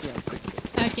 6-6. Last round, 6-6.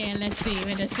 Okay, let's see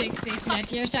with the 6-6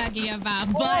 that you're talking about.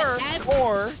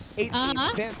 Or 8-8,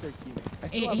 10-13. I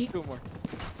still have 2 more.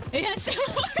 Yeah,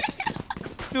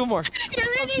 2 more.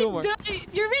 2 more.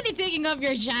 You're really taking up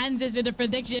your chances with the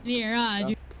prediction here, huh?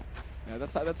 Yeah,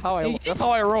 that's how I roll. That's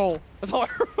how I roll.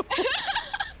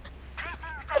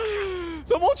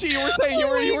 So Mochi, you were saying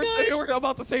you were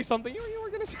about to say something. You were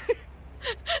gonna say.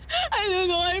 I don't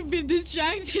know. I've been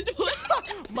distracted.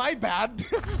 My bad.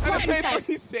 I played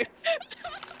 36.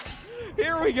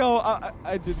 Here we go.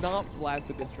 I did not plan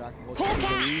to distract Mochi.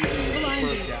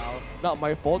 Not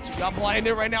my fault. She got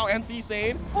blinded right now. NC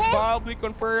Sane probably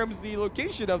confirms the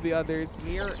location of the others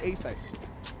near A site.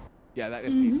 Yeah, that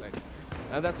is A site.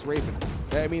 That's Raven.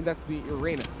 I mean, that's the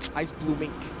Arena. Ice Blue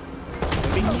Mink. The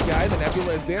Minky guy, the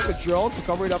Nebula is there. The drone to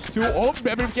cover it up too. Oh,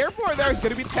 be careful right there. It's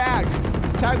going to be tagged.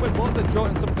 Tagged with both the drone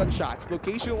and some gunshots.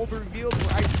 Location will be revealed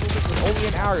for Ice Blue Mink with only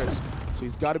an Aris. So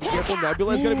he's got to be careful.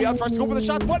 Nebula is going to be out. Tries to go for the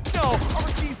shot. What? No.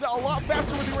 Arkiza a lot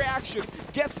faster with the reactions.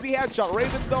 Gets the headshot.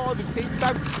 Raven, though, at the same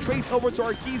time, trades over to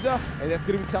Arkiza. And that's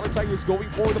going to be Tally Tigers going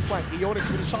for the flank. Ionix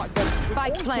with a shotgun. With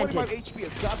only 25 HP.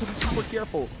 Has got to be super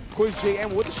careful. Quiz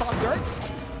JM with the shot darts.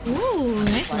 Ooh,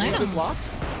 nice lineup.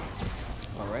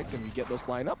 Alright, can we get those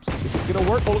lineups? Is it gonna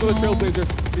work? Oh, look at the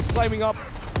Trailblazers. He's climbing up.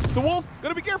 The Wolf,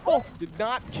 gotta be careful. Did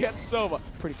not get Sova.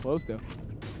 Pretty close though.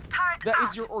 That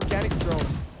is your organic drone,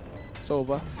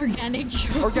 Sova. Organic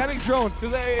drone. Organic drone.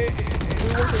 Because it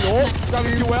works in the Wolf. Got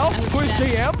to do well. Quiz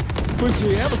JM. Quiz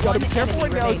JM has got to be careful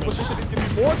right now. His position is gonna be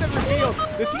more than revealed.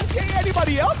 Does he say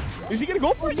anybody else? Is he gonna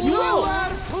go for it? He will.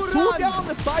 Two down on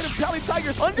the side of Cali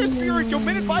Tigers. Under Spirit,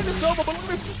 committed by the Sova, but look at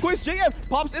this. Quiz JM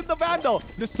pops in the Vandal.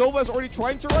 The Sova is already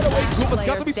trying to run away. Kuma's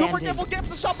got to be super careful. Gets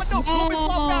the shot, but no. Kuma is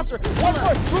flop faster. One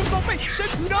more. Proves no fake.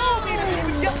 Should no mean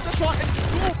he would get the shot, and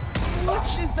Kuma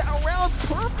flushes that around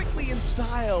perfectly in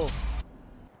style.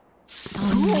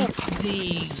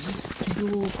 Amazing.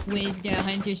 Goop with the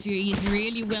Hunter's Fury. He's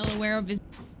really well aware of his.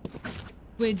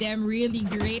 With them, really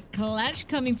great clutch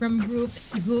coming from Goop,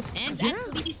 and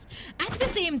at least at the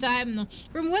same time,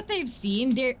 from what I've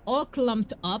seen, they're all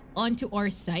clumped up onto our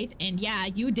site, and yeah,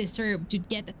 you deserve to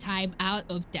get a time out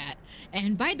of that.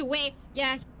 And by the way,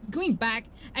 yeah, going back,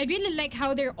 I really like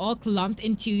how they're all clumped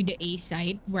into the A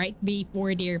site right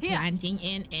before they're planting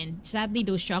in, and sadly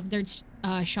those shock darts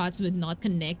shots would not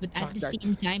connect, but at the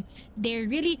same time, they're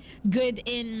really good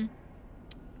in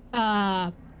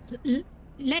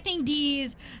letting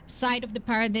these side of the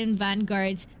Paradigm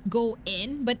Vanguards go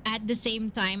in, but at the same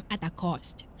time at a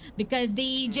cost. Because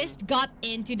they just got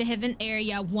into the heaven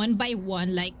area one by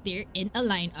one, like they're in a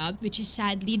lineup, which is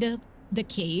sadly the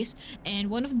case.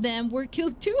 And one of them were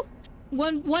killed too.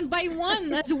 One by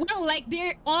one as well. Like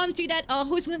they're on to that,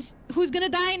 who's gonna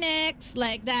die next?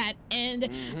 Like that. And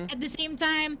at the same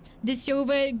time, the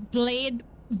Sova played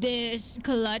this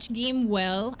clutch game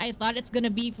well. I thought it's gonna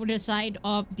be for the side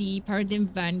of the Paradigm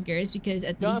Vanguards because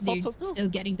at least they're still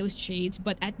getting those trades,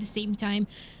 but at the same time,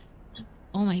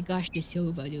 oh my gosh, this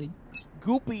Silva, dude.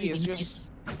 Goop is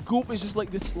just like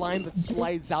this slime that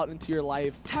slides out into your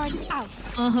life. Turn out.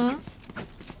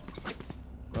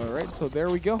 Alright, so there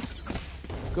we go.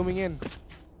 Coming in.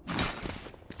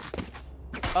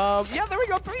 Yeah, there we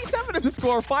go. 3-7 is the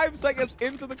score. 5 seconds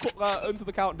into the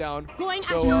countdown. So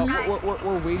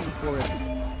we're waiting for it.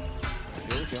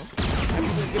 There we go.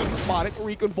 Everything's gonna be spotted.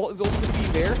 Rico and Bolt is also gonna be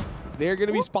there. They're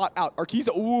gonna be spot out.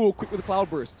 Arkiza, ooh, quick with the cloud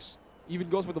bursts. Even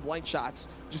goes for the blind shots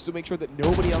just to make sure that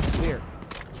nobody else is there.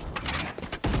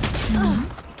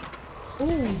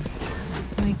 Oh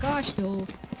my gosh, though.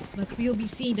 But we'll be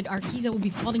seeing that Arkiza will be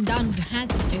falling down in the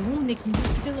hands of Eonix, and this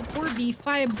is still a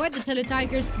 4v5, but the Tele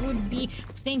Tigers would be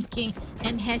thinking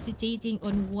and hesitating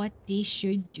on what they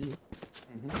should do.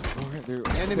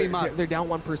 Alright, they're down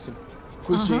one person.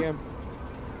 Quiz JM.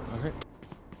 Alright.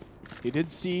 They did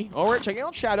see. Alright, checking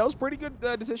out Shadows. Pretty good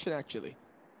decision, actually.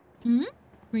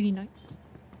 Pretty nice.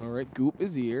 Alright, Goop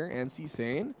is here, and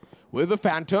C-Sane with a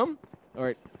Phantom.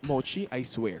 Alright, Mochi, I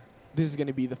swear. This is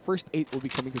gonna be the first 8 will be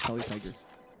coming to Tele Tigers.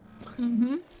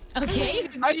 Okay.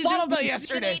 I thought of that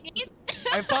yesterday.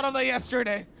 I thought of that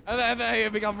yesterday. And then I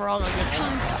become wrong on this.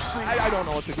 I don't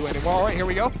know what to do anymore. All right, here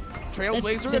we go.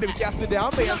 Trailblazer going to be casted down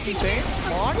by NC-Sane.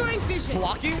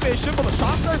 Blocking vision, but the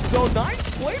shot darts though. Nice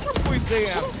play from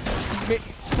Quiz-JM.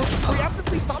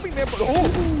 Preemptively stopping there, but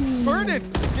Vernon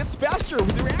gets faster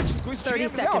with the reactions. Quiz-JM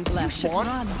is out.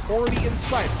 Juan already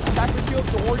inside. Attacker killed,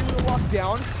 already locked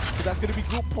down. So that's going to be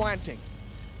group planting.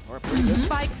 Pretty good.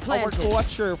 Our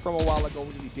clutcher from a while ago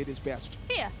when he did his best.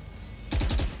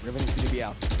 Raven is going to be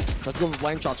out. Let's go with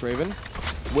blind shots, Raven.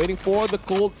 Waiting for the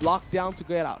cold lockdown to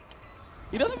get out.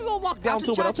 He doesn't have his own lockdown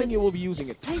too, but I think he will be using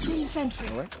it.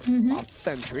 Alright. Off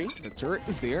sentry. The turret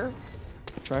is there.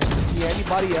 Tries to see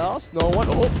anybody else. No one.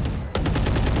 Oh.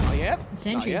 Not yet.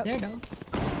 Sentry is there though.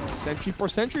 Sentry for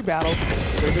sentry battle.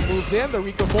 Raven moves in. The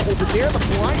Rico bolt over there. The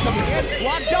blind coming in.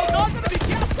 Lockdown not going to be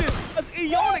casted. As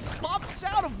Eonix pops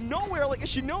out of nowhere like a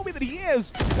shinobi that he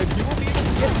is. And he will be able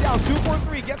to get it down.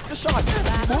 2-4-3 gets the shot. Moves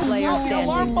through the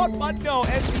alarm button, but no.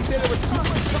 And he said there was too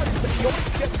much shot, but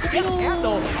Eonix gets the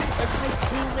handle. And Nice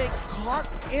Schoolmate caught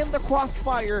in the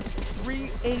crossfire.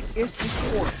 3-8 is the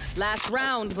score. Last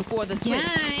round before the switch.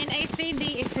 Yeah, and I think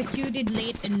they executed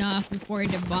late enough before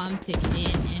the bomb ticks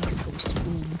in and it goes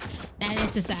boom. That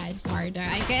is the sad part.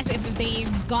 I guess if they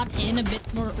got in a bit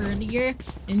more earlier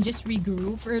and just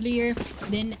regroup earlier,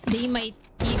 then they might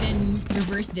even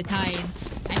reverse the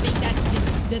tides. I think that's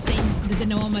just the thing, the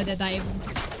denoma that I've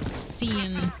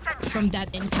seen from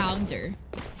that encounter.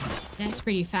 That's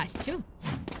pretty fast too.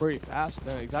 Pretty fast,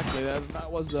 exactly.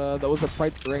 That was a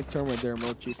right term right there,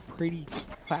 Mochi. Pretty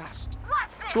fast.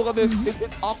 So look at this.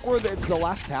 It's awkward that it's the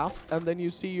last half, and then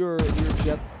you see your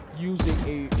jet using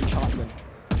a shotgun.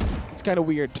 It's kind of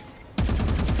weird.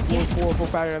 For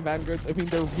Paradigm Vanguards, I mean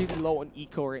they're really low on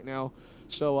eco right now,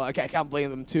 so I can't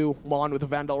blame them too. Mon with the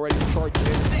Vandal ready to charge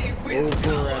in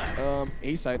over at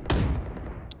A side.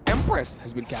 Empress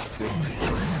has been casted.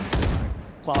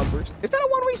 Cloudburst. Is that a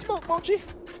one-way smoke, Mochi?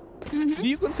 Do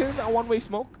you consider that a one-way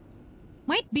smoke?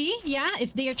 Might be, yeah.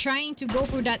 If they are trying to go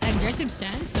for that aggressive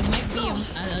stance, so might be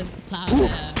a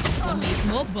one-way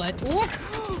smoke. But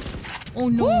oh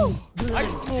no!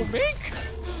 Ice Bull Mink.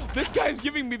 This guy's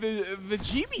giving me the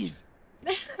jeebies.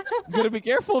 Gotta be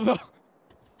careful though.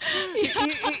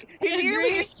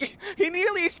 He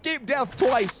nearly escaped death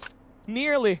twice.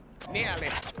 Nearly. All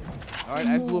right,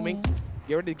 Ice Blooming.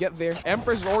 Get ready to get there.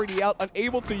 Empress is already out,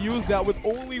 unable to use that with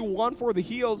only one for the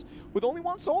heals, with only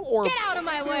one soul orb. Get out of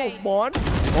my way! Mon.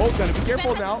 Oh, gotta be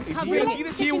careful now. Is he gonna see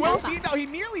this? He will see it now. He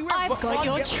nearly went, but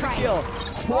Mon gets the kill.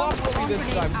 Properly this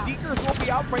time. Seekers will be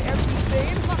out by MC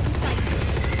Sane.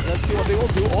 Let's see what they will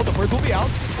do. Oh, the birds will be out.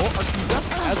 Oh, Arcusa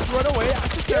has to run away. Has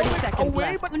to take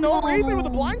away, but no, Raven with the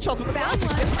blind shots with the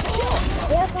classic.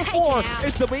 4 for 4.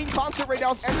 It's the main concept right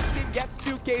now. As MC Sane gets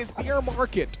 2Ks near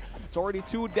market. It's already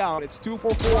 2 down. It's 2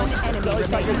 for 4.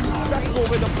 Celtic is successful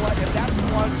with the blood, and that's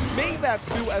 1. Made that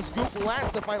 2 as Goop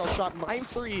lands the final shot.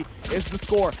 9-3 is the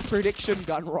score. Prediction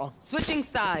gone wrong. Switching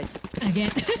sides. Again.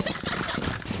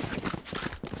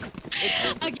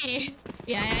 Okay.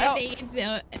 Yeah, I think it's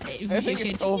I think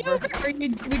it's over. Or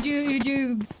would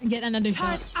you get another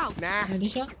shot? Nah. Another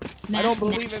shot? I don't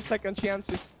believe in second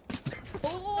chances.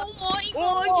 Oh my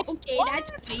god. Okay,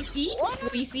 that's spicy.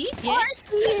 Spicy. Yes.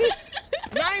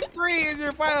 9-3 is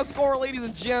your final score, ladies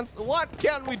and gents. What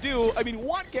can we do? I mean,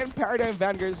 what can Paradigm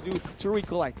Vanguards do to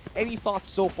recollect? Any thoughts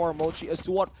so far, Mochi, as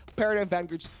to what Paradigm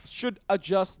Vanguards should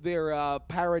adjust their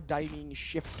paradigming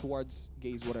shift towards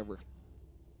gaze, whatever?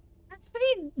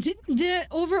 The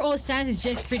overall stance is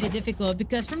just pretty difficult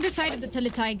because from the side of the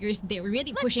Teletigers, they're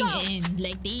really pushing it in.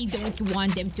 Like, they don't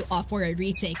want them to offer a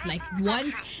retake. Like,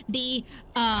 once they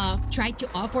try to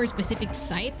offer a specific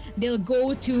site, they'll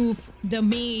go to the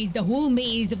maze, the whole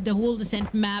maze of the whole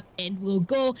descent map, and will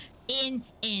go in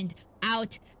and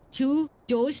out to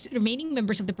those remaining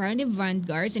members of the Paradigm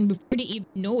Vanguards. And before they even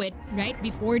know it, right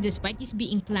before the spike is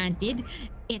being planted,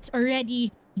 it's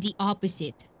already the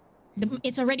opposite.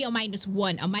 It's already a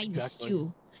 -1, a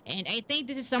 -2, and I think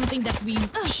this is something that we the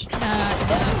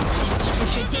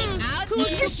should take out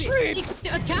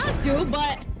into account too.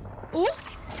 But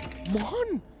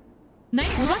Mon,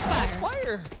 nice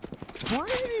crossfire.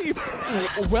 Pretty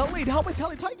well laid. How about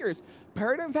Teletigers?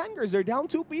 Paradigm Vanguards, they're down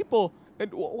 2 people.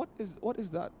 And what is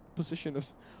that position of?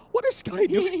 What is Sky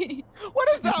doing? What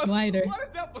is that? What is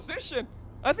that position?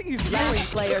 I think he's last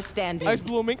player standing. Ice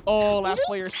Blooming. Oh, last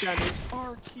player standing.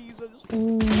 Arkiza just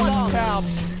one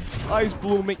tapped. Ice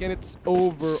Blooming, and it's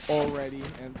over already.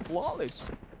 And flawless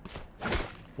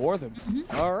for them.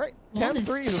 All right.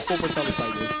 10-3 is a score for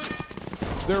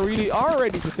Teletigers. They really are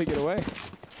ready to take it away.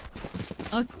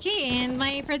 Okay, and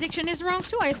my prediction is wrong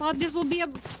too. I thought this will be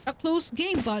a close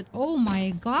game, but oh my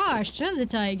gosh,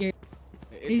 Teletiger.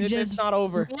 It's not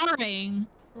over. Roaring.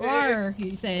 Roar,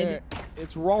 he said.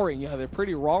 It's roaring. Yeah, they're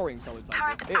pretty roaring,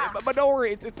 Teletigers. But don't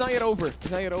worry, it's not yet over. It's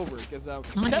not yet over because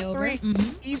 10-3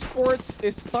 esports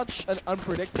is such an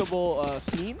unpredictable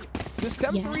scene. This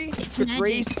 10-3 could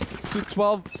race to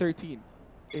 12-13.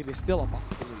 It is still a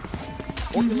possibility.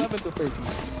 Or 11-13.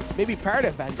 Maybe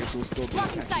Paradigm Vanguards will still be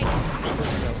okay.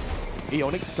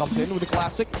 Aeonix comes in with a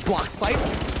classic block sight.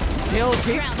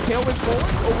 Tailwind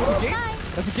forward over the gate.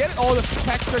 Does he get it? Oh, the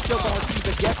spectre kills on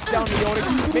Arkiza. Gets down to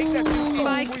Aeonix. Make that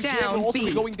Spike down. Will also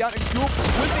be going down and Goop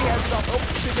with the headshots. Oh,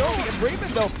 Shinobi and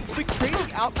Raven though will be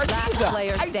trading out Arkiza.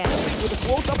 Ice with a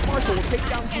close-up Marshall will take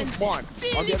down Goop. Mon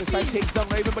on the other side takes down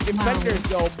Raven, but defenders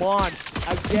though. Mon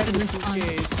again with his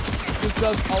case. This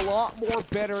does a lot more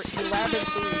better.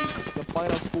 11-3, the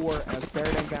final score as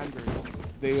Paradigm Vanguards.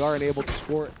 They aren't able to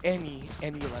score any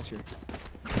lesser.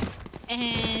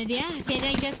 And yeah, can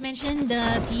I just mention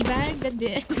the teabag that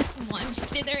the ones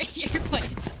did earlier? But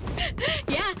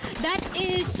yeah, that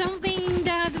is something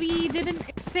that we didn't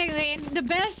expect. And the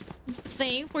best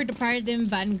thing for the Paradigm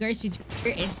Vanguards to do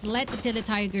is let the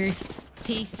Teletigers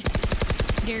taste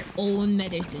their own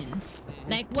medicine.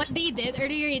 Like what they did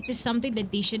earlier, it is something that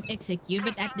they should execute,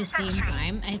 but at the same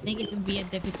time, I think it would be a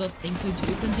difficult thing to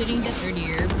do, considering that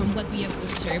earlier, from what we have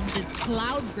observed, the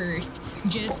Cloudburst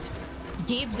just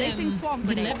gave them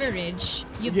the leverage.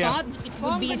 You thought it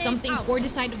would be something for the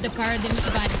side of the Paradigm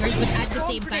Vanguards, but at the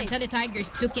same time,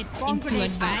 Teletigers took it into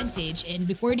advantage, and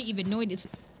before they even know it, it's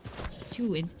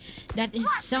 2. And that is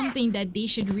something that they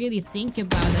should really think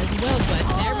about as well. But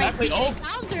they're ready to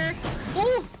counter.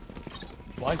 Oh!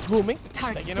 Ice Blooming,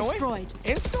 staying away.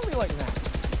 Instantly like that.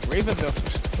 Raven though,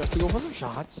 just to go for some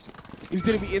shots. He's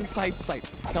gonna be inside sight.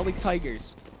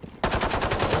 Teletigers.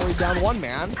 Already down 1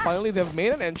 man. Finally, they've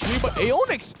made an entry, but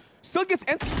Aeonix still gets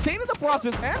NC Sane in the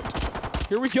process. And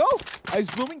here we go. Ice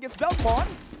Blooming gets down Mon.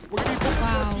 We're going to be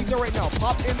focused on Arkiza right now.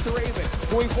 Pop into Raven.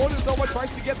 Going forward, someone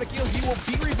tries to get the kill. He will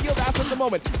be revealed as of the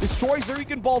moment. Destroys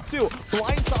Zurigan Ball 2.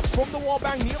 Blind shots from the wall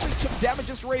bang nearly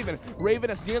damages Raven. Raven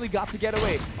has nearly got to get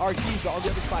away. Arkiza on the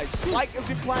other side. Spike has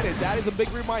been planted. That is a big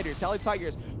reminder. Tally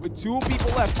Tigers with 2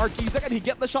 people left. Arkiza, can he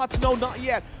get the shots? No, not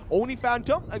yet. Only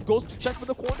Phantom and goes to check for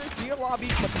the corners near lobby,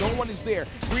 but no one is there.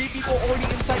 3 people already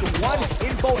inside. 1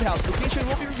 in boathouse. Location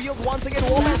will be revealed once again.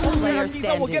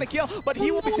 Arkiza will get a kill, but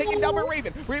he will be taken down by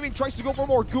Raven. Raven tries to go for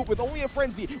more. Goop with only a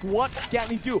frenzy. What can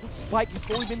he do? Spike has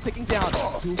slowly been taken down.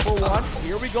 2 for 1.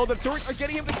 Here we go. The turrets are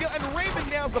getting him the kill, and Raven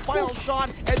nails the final shot.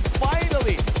 And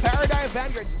finally, Paradigm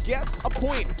Vanguards gets a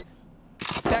point.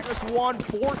 Attackers won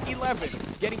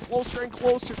 4-11. Getting closer and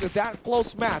closer to that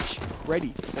close match.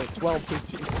 Ready for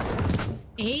 12-13.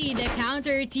 Hey, the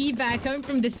counter T-back coming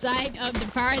from the side of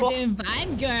the Paradigm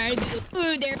Vanguard.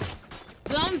 Ooh, there's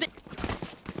something.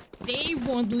 They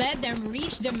won't let them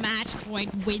reach the match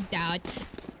point without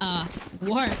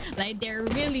war. Like, they're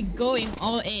really going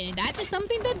all in. That is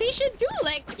something that they should do.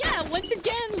 Like, yeah, once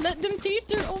again, let them taste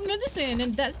their own medicine.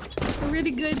 And that's a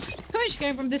really good push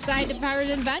coming from the side of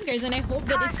Paradigm Vanguards. And I hope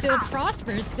that it still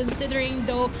prospers, considering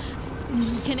though,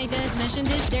 can I just mention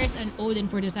this? There's an Odin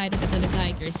for the side of the Tally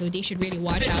Tigers, so they should really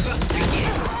watch out for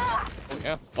that.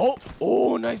 Yeah.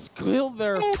 Oh, nice kill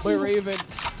there by Raven.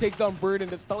 Take down Burden.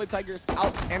 The Tally Tigers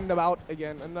out and about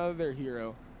again. Another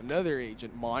hero. Another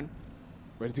agent. Mon.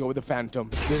 Ready to go with the Phantom.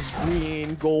 This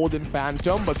green, golden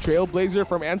Phantom, but Trailblazer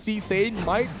from NC Sage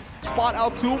might spot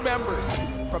out 2 members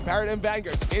from Paradigm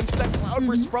Vanguards. Instant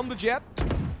Cloudburst from the Jet.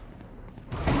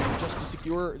 Just to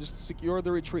secure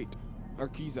the retreat.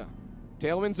 Arkiza.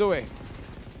 Tailwinds away.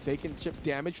 Taking chip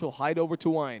damage, will hide over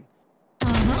to Wine.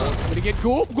 Gonna get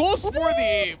Goop. Goes for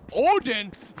the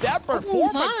Odin. That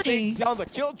performance takes down the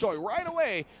Killjoy right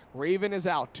away. Raven is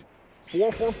out.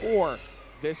 4-4-4.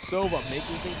 This Sova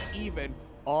making things even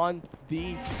on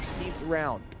the 16th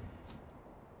round.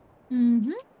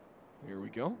 Here we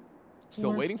go.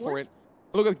 Still waiting for it.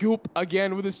 Look at Goop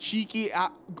again with his cheeky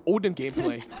Odin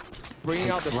gameplay. Bringing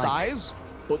out the size.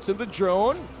 Puts in the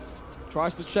drone.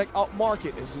 Tries to check out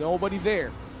market. There's nobody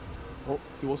there. Oh,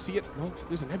 you will see it. No,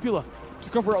 there's a Nebula to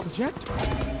cover out the Jet.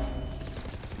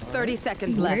 30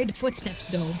 seconds left. Weird footsteps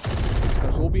though.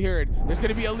 Footsteps will be heard. There's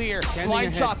gonna be a Lear.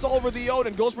 Blind shots all over the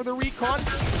Odin. Goes for the recon.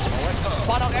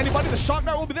 Spot out anybody. The shot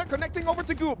guard will be there, connecting over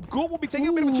to Goop. Goop will be taking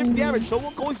a bit of a chip damage. So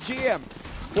will go his GM.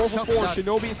 4-4-4.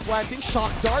 Shinobi is planting.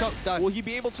 Shock dart. Will he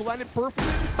be able to land it perfectly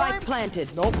this time? Spike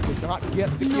planted. Nope, did not get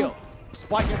the kill.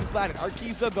 Spike hasn't planted.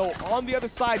 Arkiza, though, on the other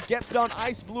side, gets down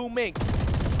Ice Blue Mink.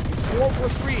 It's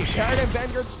 4-4-3. Paradigm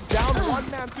Vanguard's down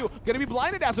 1 man, too. Gonna be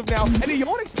blinded as of now. And the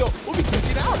Onyx, though, will be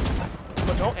taken out.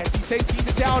 But no, NC Sage sees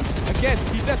it down. Again,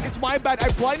 he says, it's my bad. I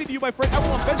blinded you, my friend. I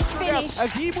will avenge you now.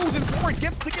 As he moves in forward,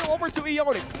 gets the kill over to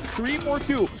Eonix.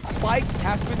 3-4-2. Spike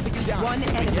has been taken down. 1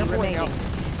 enemy remaining.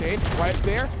 Right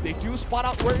there, they do spot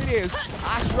out where it is.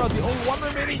 Astra, the only one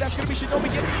remaining, that's going to be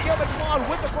Shinobi getting the kill. But Mon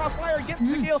with the crossfire gets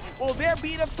the kill. Will there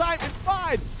be enough time? In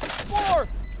 5, 4,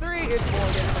 3, it's more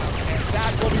than enough. And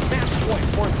that will be match point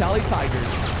for Tally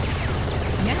Tigers.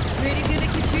 Yeah, really good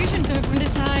execution coming from the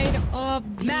side of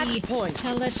the Tally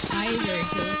Tigers.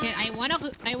 So, okay,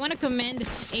 I wanna commend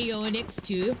Aeonix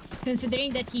too,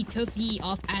 considering that he took the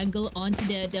off angle onto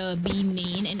the B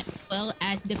main, and as well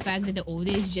as the fact that the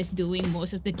Oda is just doing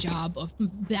most of the job of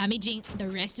damaging the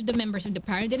rest of the members of the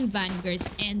Paradigm Vanguards,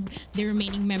 and the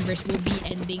remaining members will be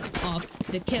ending off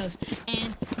the kills.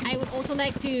 And I would also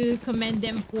like to commend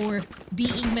them for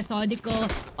being methodical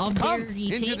of their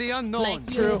retake. Into the unknown. Like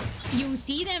you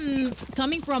see them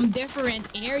coming from different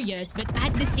areas, but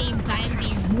at the same time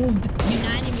they moved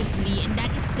unanimously, and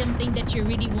that is something that you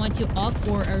really want to opt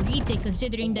for a retake,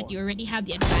 considering that you already have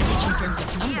the advantage in terms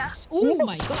of numbers. Oh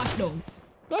my gosh, no.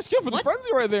 Nice kill for the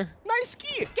frenzy right there. Nice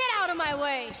ski. Get out of my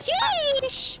way.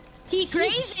 Sheesh. He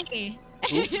crazy.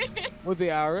 With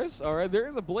the Aris. All right, there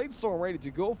is a Blade Storm ready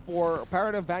to go for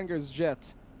Paradigm Vanguard's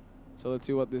Jet. So let's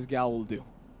see what this gal will do.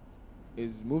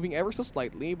 Is moving ever so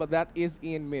slightly, but that is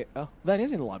in mid. That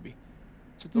is in lobby.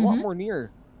 So it's a lot more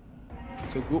near.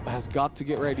 So Goop has got to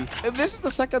get ready. And this is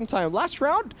the second time. Last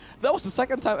round, that was the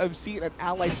second time I've seen an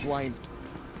ally blind.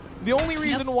 The only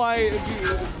reason why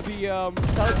the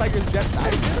Tally Tigers Jet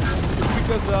died is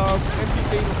because NC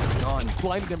State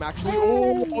blinded him actually.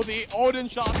 Oh, the Odin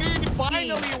shot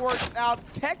finally works out.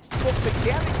 Textbook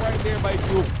mechanic right there by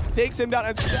Goop. Takes him down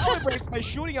and celebrates by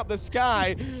shooting up the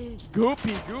sky.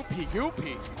 Goopy, goopy,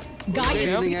 goopy. Guy is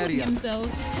healing himself.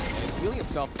 He's healing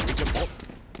himself.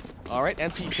 All right,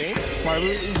 NC Saint.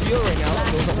 Probably reveal right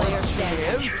now. Knows where she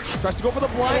is. Tries to go for the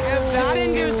blind, and that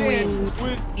is in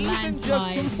with even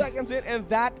just 2 seconds in, and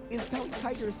that is Tally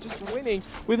Tigers just winning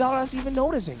without us even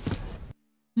noticing.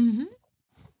 Mm-hmm.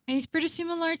 And it's pretty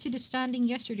similar to the standing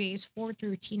yesterday's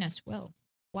 4-13 as well.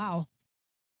 Wow.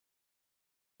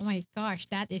 Oh my gosh,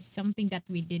 that is something that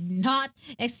we did not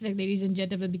expect, ladies and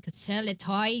gentlemen, because Tally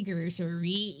Tigers are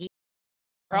really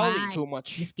Growling too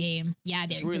much. This game. Yeah,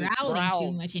 they're really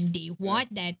growling too much, and they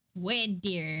want that win.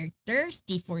 They're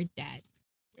thirsty for that.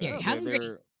 They're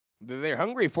hungry. They're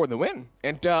hungry for the win,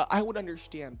 and I would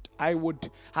understand. I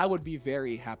would be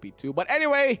very happy too. But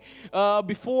anyway,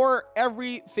 before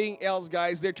everything else,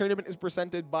 guys, their tournament is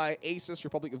presented by ASUS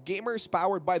Republic of Gamers,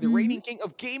 powered by the reigning king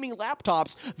of gaming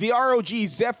laptops, the ROG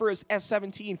Zephyrus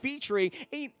S17, featuring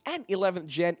an 11th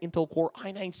gen Intel Core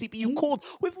i9 CPU cooled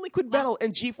with liquid metal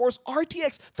and GeForce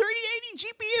RTX 3080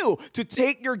 GPU to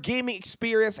take your gaming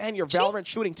experience and your Valorant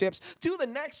shooting tips to the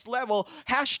next level.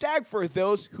 Hashtag for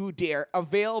those who dare.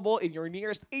 Available in your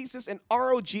nearest ASUS and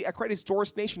ROG accredited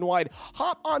stores nationwide.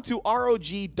 Hop onto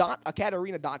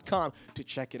rog.acadarena.com to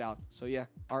check it out. So yeah,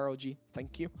 ROG,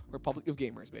 thank you. Republic of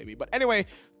Gamers, baby. But anyway,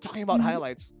 talking about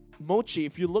highlights. Mochi,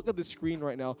 if you look at the screen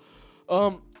right now,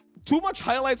 too much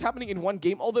highlights happening in one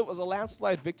game. Although it was a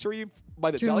landslide victory by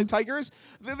the Tally Tigers,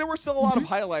 there were still a lot of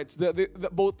highlights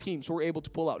that both teams were able to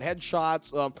pull out.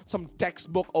 Headshots, some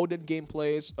textbook Odin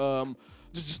gameplays,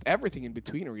 just everything in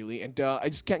between, really. And I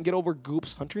just can't get over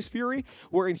Goop's Hunter's Fury,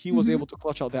 wherein he was able to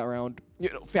clutch out that round.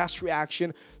 You know, fast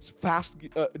reaction, fast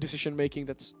decision making.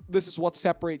 This is what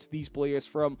separates these players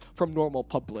from normal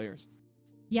pub players.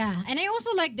 Yeah, and I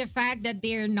also like the fact that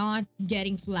they're not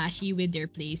getting flashy with their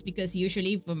plays, because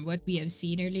usually from what we have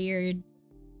seen earlier,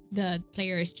 the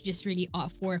players just really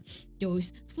opt for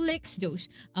those flicks, those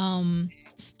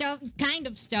stuff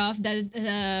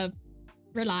that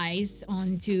relies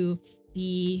onto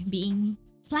the being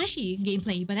flashy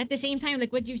gameplay. But at the same time,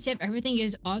 like what you said, everything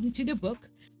is onto the book,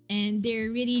 and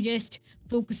they're really just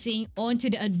focusing onto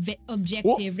the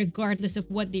objective regardless of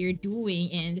what they're doing,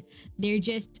 and they're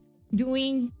just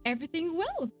doing everything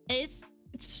well. It's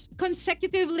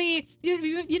consecutively,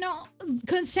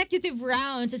 consecutive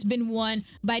rounds has been won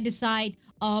by the side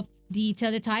of the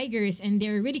Tally Tigers, and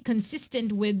they're really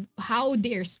consistent with how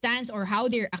their stance or how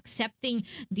they're accepting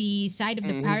the side of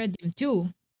the paradigm too.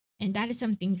 And that is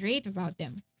something great about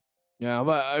them. Yeah,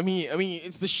 but I mean,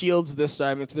 it's the Shields this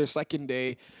time. It's their second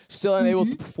day, still unable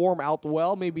to perform out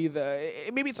well. Maybe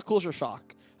it's a culture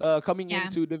shock. Coming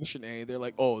into Division A, they're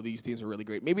like, oh, these teams are really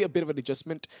great. Maybe a bit of an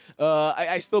adjustment.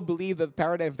 I still believe that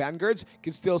Paradigm Vanguards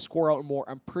can still score out more.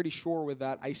 I'm pretty sure with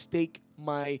that. I stake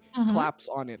my claps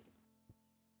on it.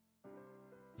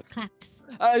 Claps.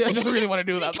 I just really want to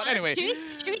do that. But anyway. Should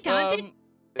we count it?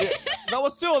 That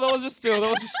was just two.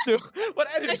 But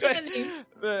anyway.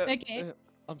 Okay.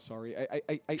 I'm sorry.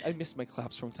 I miss my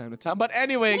claps from time to time. But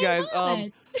anyway, guys,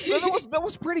 that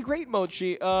was pretty great,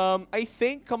 Mochi. I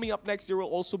think coming up next there will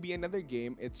also be another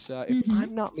game. It's if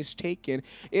I'm not mistaken,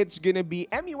 it's gonna be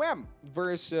MUM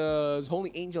versus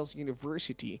Holy Angels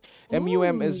University.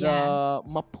 MUM is MUM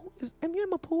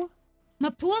Mapua?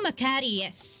 Mapua Makati,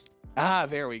 yes. Ah,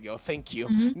 there we go. Thank you.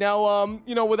 Now,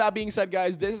 with that being said,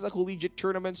 guys, this is a collegiate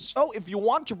tournament. So if you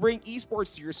want to bring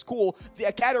esports to your school, the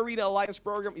AcadArena Alliance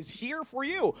program is here for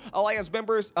you. Alliance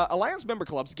member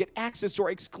clubs get access to our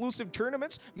exclusive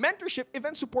tournaments, mentorship,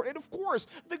 event support, and of course,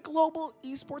 the Global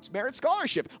Esports Merit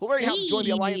Scholarship. Learn how to join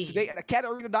the Alliance today at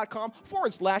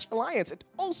AcadArena.com/alliance, and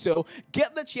also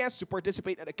get the chance to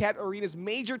participate at AcadArena's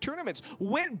major tournaments,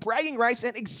 win bragging rights,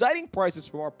 and exciting prizes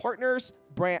from our partner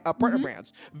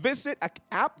brands. Visit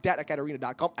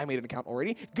app.acadarena.com. I made an account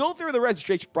already. Go through the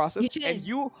registration process, and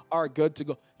you are good to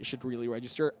go. You should really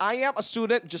register. I am a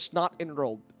student, just not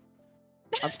enrolled.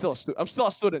 I'm still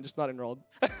a student, just not enrolled.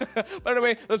 But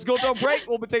anyway, let's go to a break.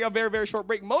 We'll be taking a very, very short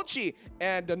break. Mochi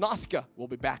and Noska will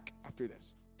be back after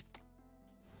this.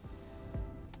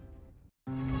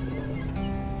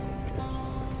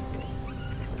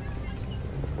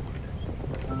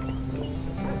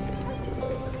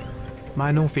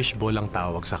 Manong Fishball ang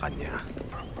tawag sa kanya.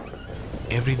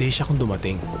 Everyday siya kung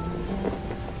dumating.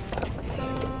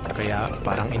 Kaya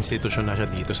parang institusyon na siya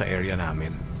dito sa area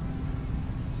namin.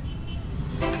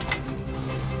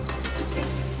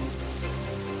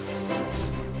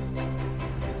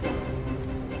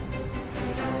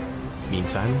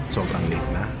 Minsan, sobrang late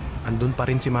na. Andun pa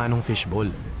rin si Manong Fishball.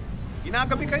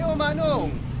 Ginagabi kayo,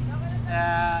 Manong!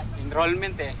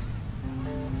 Enrollment eh.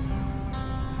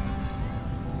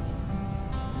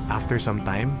 After some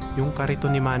time, yung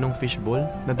karito ni Manong Fishball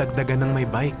nadagdagan ng may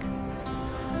bike.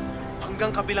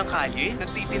 Hanggang kabilang kalye,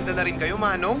 nagtitinda na rin kayo,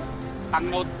 Manong? Pang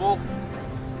notebook.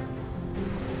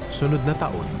 Sunod na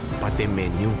taon, pati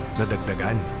menu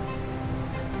nadagdagan.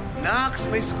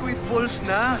 Nax, may squid balls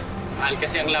na. Mahal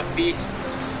kasi ang lapis.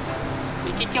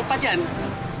 May kikyaw pa dyan.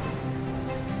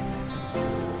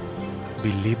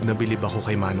 Bilib na bilib ako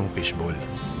kay Manong Fishball.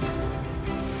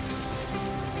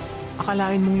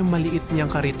 Akalain mong yung maliit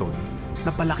niyang kariton,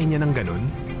 napalaki niya ng ganon?